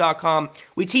 facebook.com.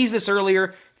 We teased this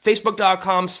earlier.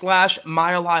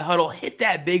 Facebook.com/Mile High Huddle. Hit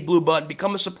that big blue button.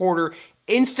 Become a supporter.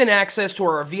 Instant access to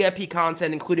our VIP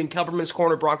content, including Kelberman's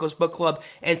Corner, Broncos Book Club,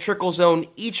 and Trickle Zone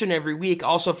each and every week.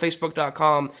 Also,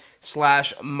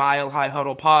 Facebook.com/Mile High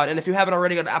Huddle Pod. And if you haven't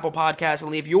already, go to Apple Podcasts and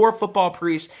leave your football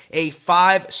priest a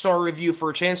 5-star review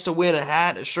for a chance to win a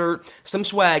hat, a shirt, some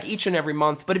swag each and every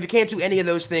month. But if you can't do any of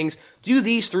those things, do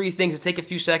these 3 things that take a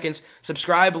few seconds.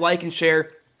 Subscribe, like, and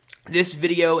share this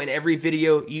video and every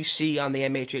video you see on the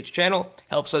MHH channel.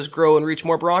 Helps us grow and reach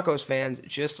more Broncos fans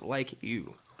just like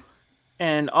you.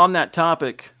 And on that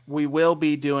topic, we will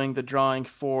be doing the drawing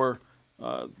for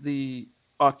the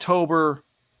October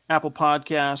Apple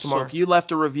Podcast. Tomorrow. So if you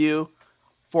left a review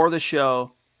for the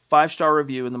show, 5-star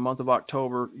review in the month of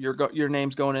October, your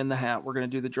name's going in the hat. We're going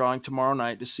to do the drawing tomorrow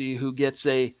night to see who gets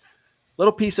a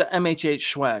little piece of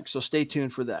MHH swag. So stay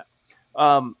tuned for that.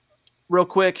 Real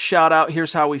quick, shout out.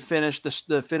 Here's how we finished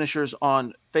the finishers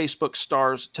on Facebook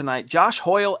stars tonight. Josh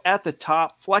Hoyle at the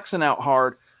top, flexing out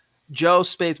hard. Joe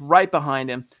Spaeth right behind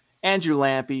him. Andrew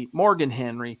Lampy, Morgan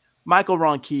Henry, Michael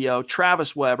Ronquillo,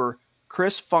 Travis Weber,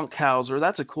 Chris Funkhauser.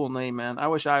 That's a cool name, man. I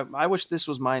wish this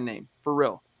was my name, for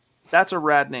real. That's a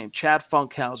rad name, Chad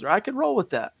Funkhauser. I could roll with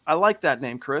that. I like that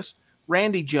name, Chris.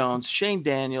 Randy Jones, Shane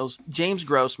Daniels, James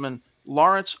Grossman,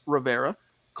 Lawrence Rivera,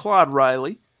 Claude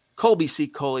Riley, Colby C.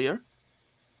 Collier,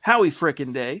 Howie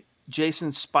Frickin' Day, Jason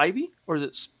Spivey, or is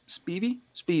it Spivey?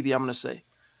 Spivey, I'm going to say.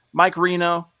 Mike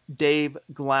Reno, Dave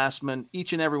Glassman,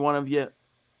 each and every one of you,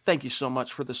 thank you so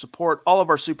much for the support. All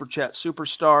of our Super Chat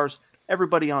superstars,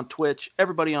 everybody on Twitch,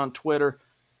 everybody on Twitter.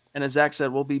 And as Zach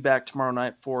said, we'll be back tomorrow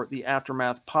night for the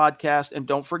Aftermath Podcast. And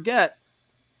don't forget,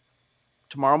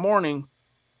 tomorrow morning,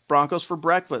 Broncos for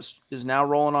Breakfast is now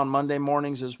rolling on Monday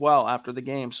mornings as well after the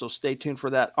game. So stay tuned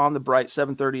for that on the bright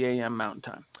 7:30 a.m. Mountain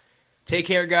Time. Take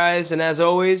care, guys, and as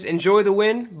always, enjoy the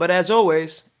win, but as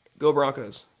always, go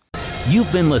Broncos.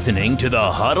 You've been listening to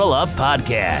the Huddle Up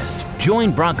Podcast.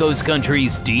 Join Broncos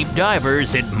Country's deep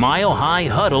divers at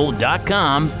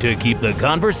milehighhuddle.com to keep the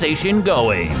conversation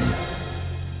going.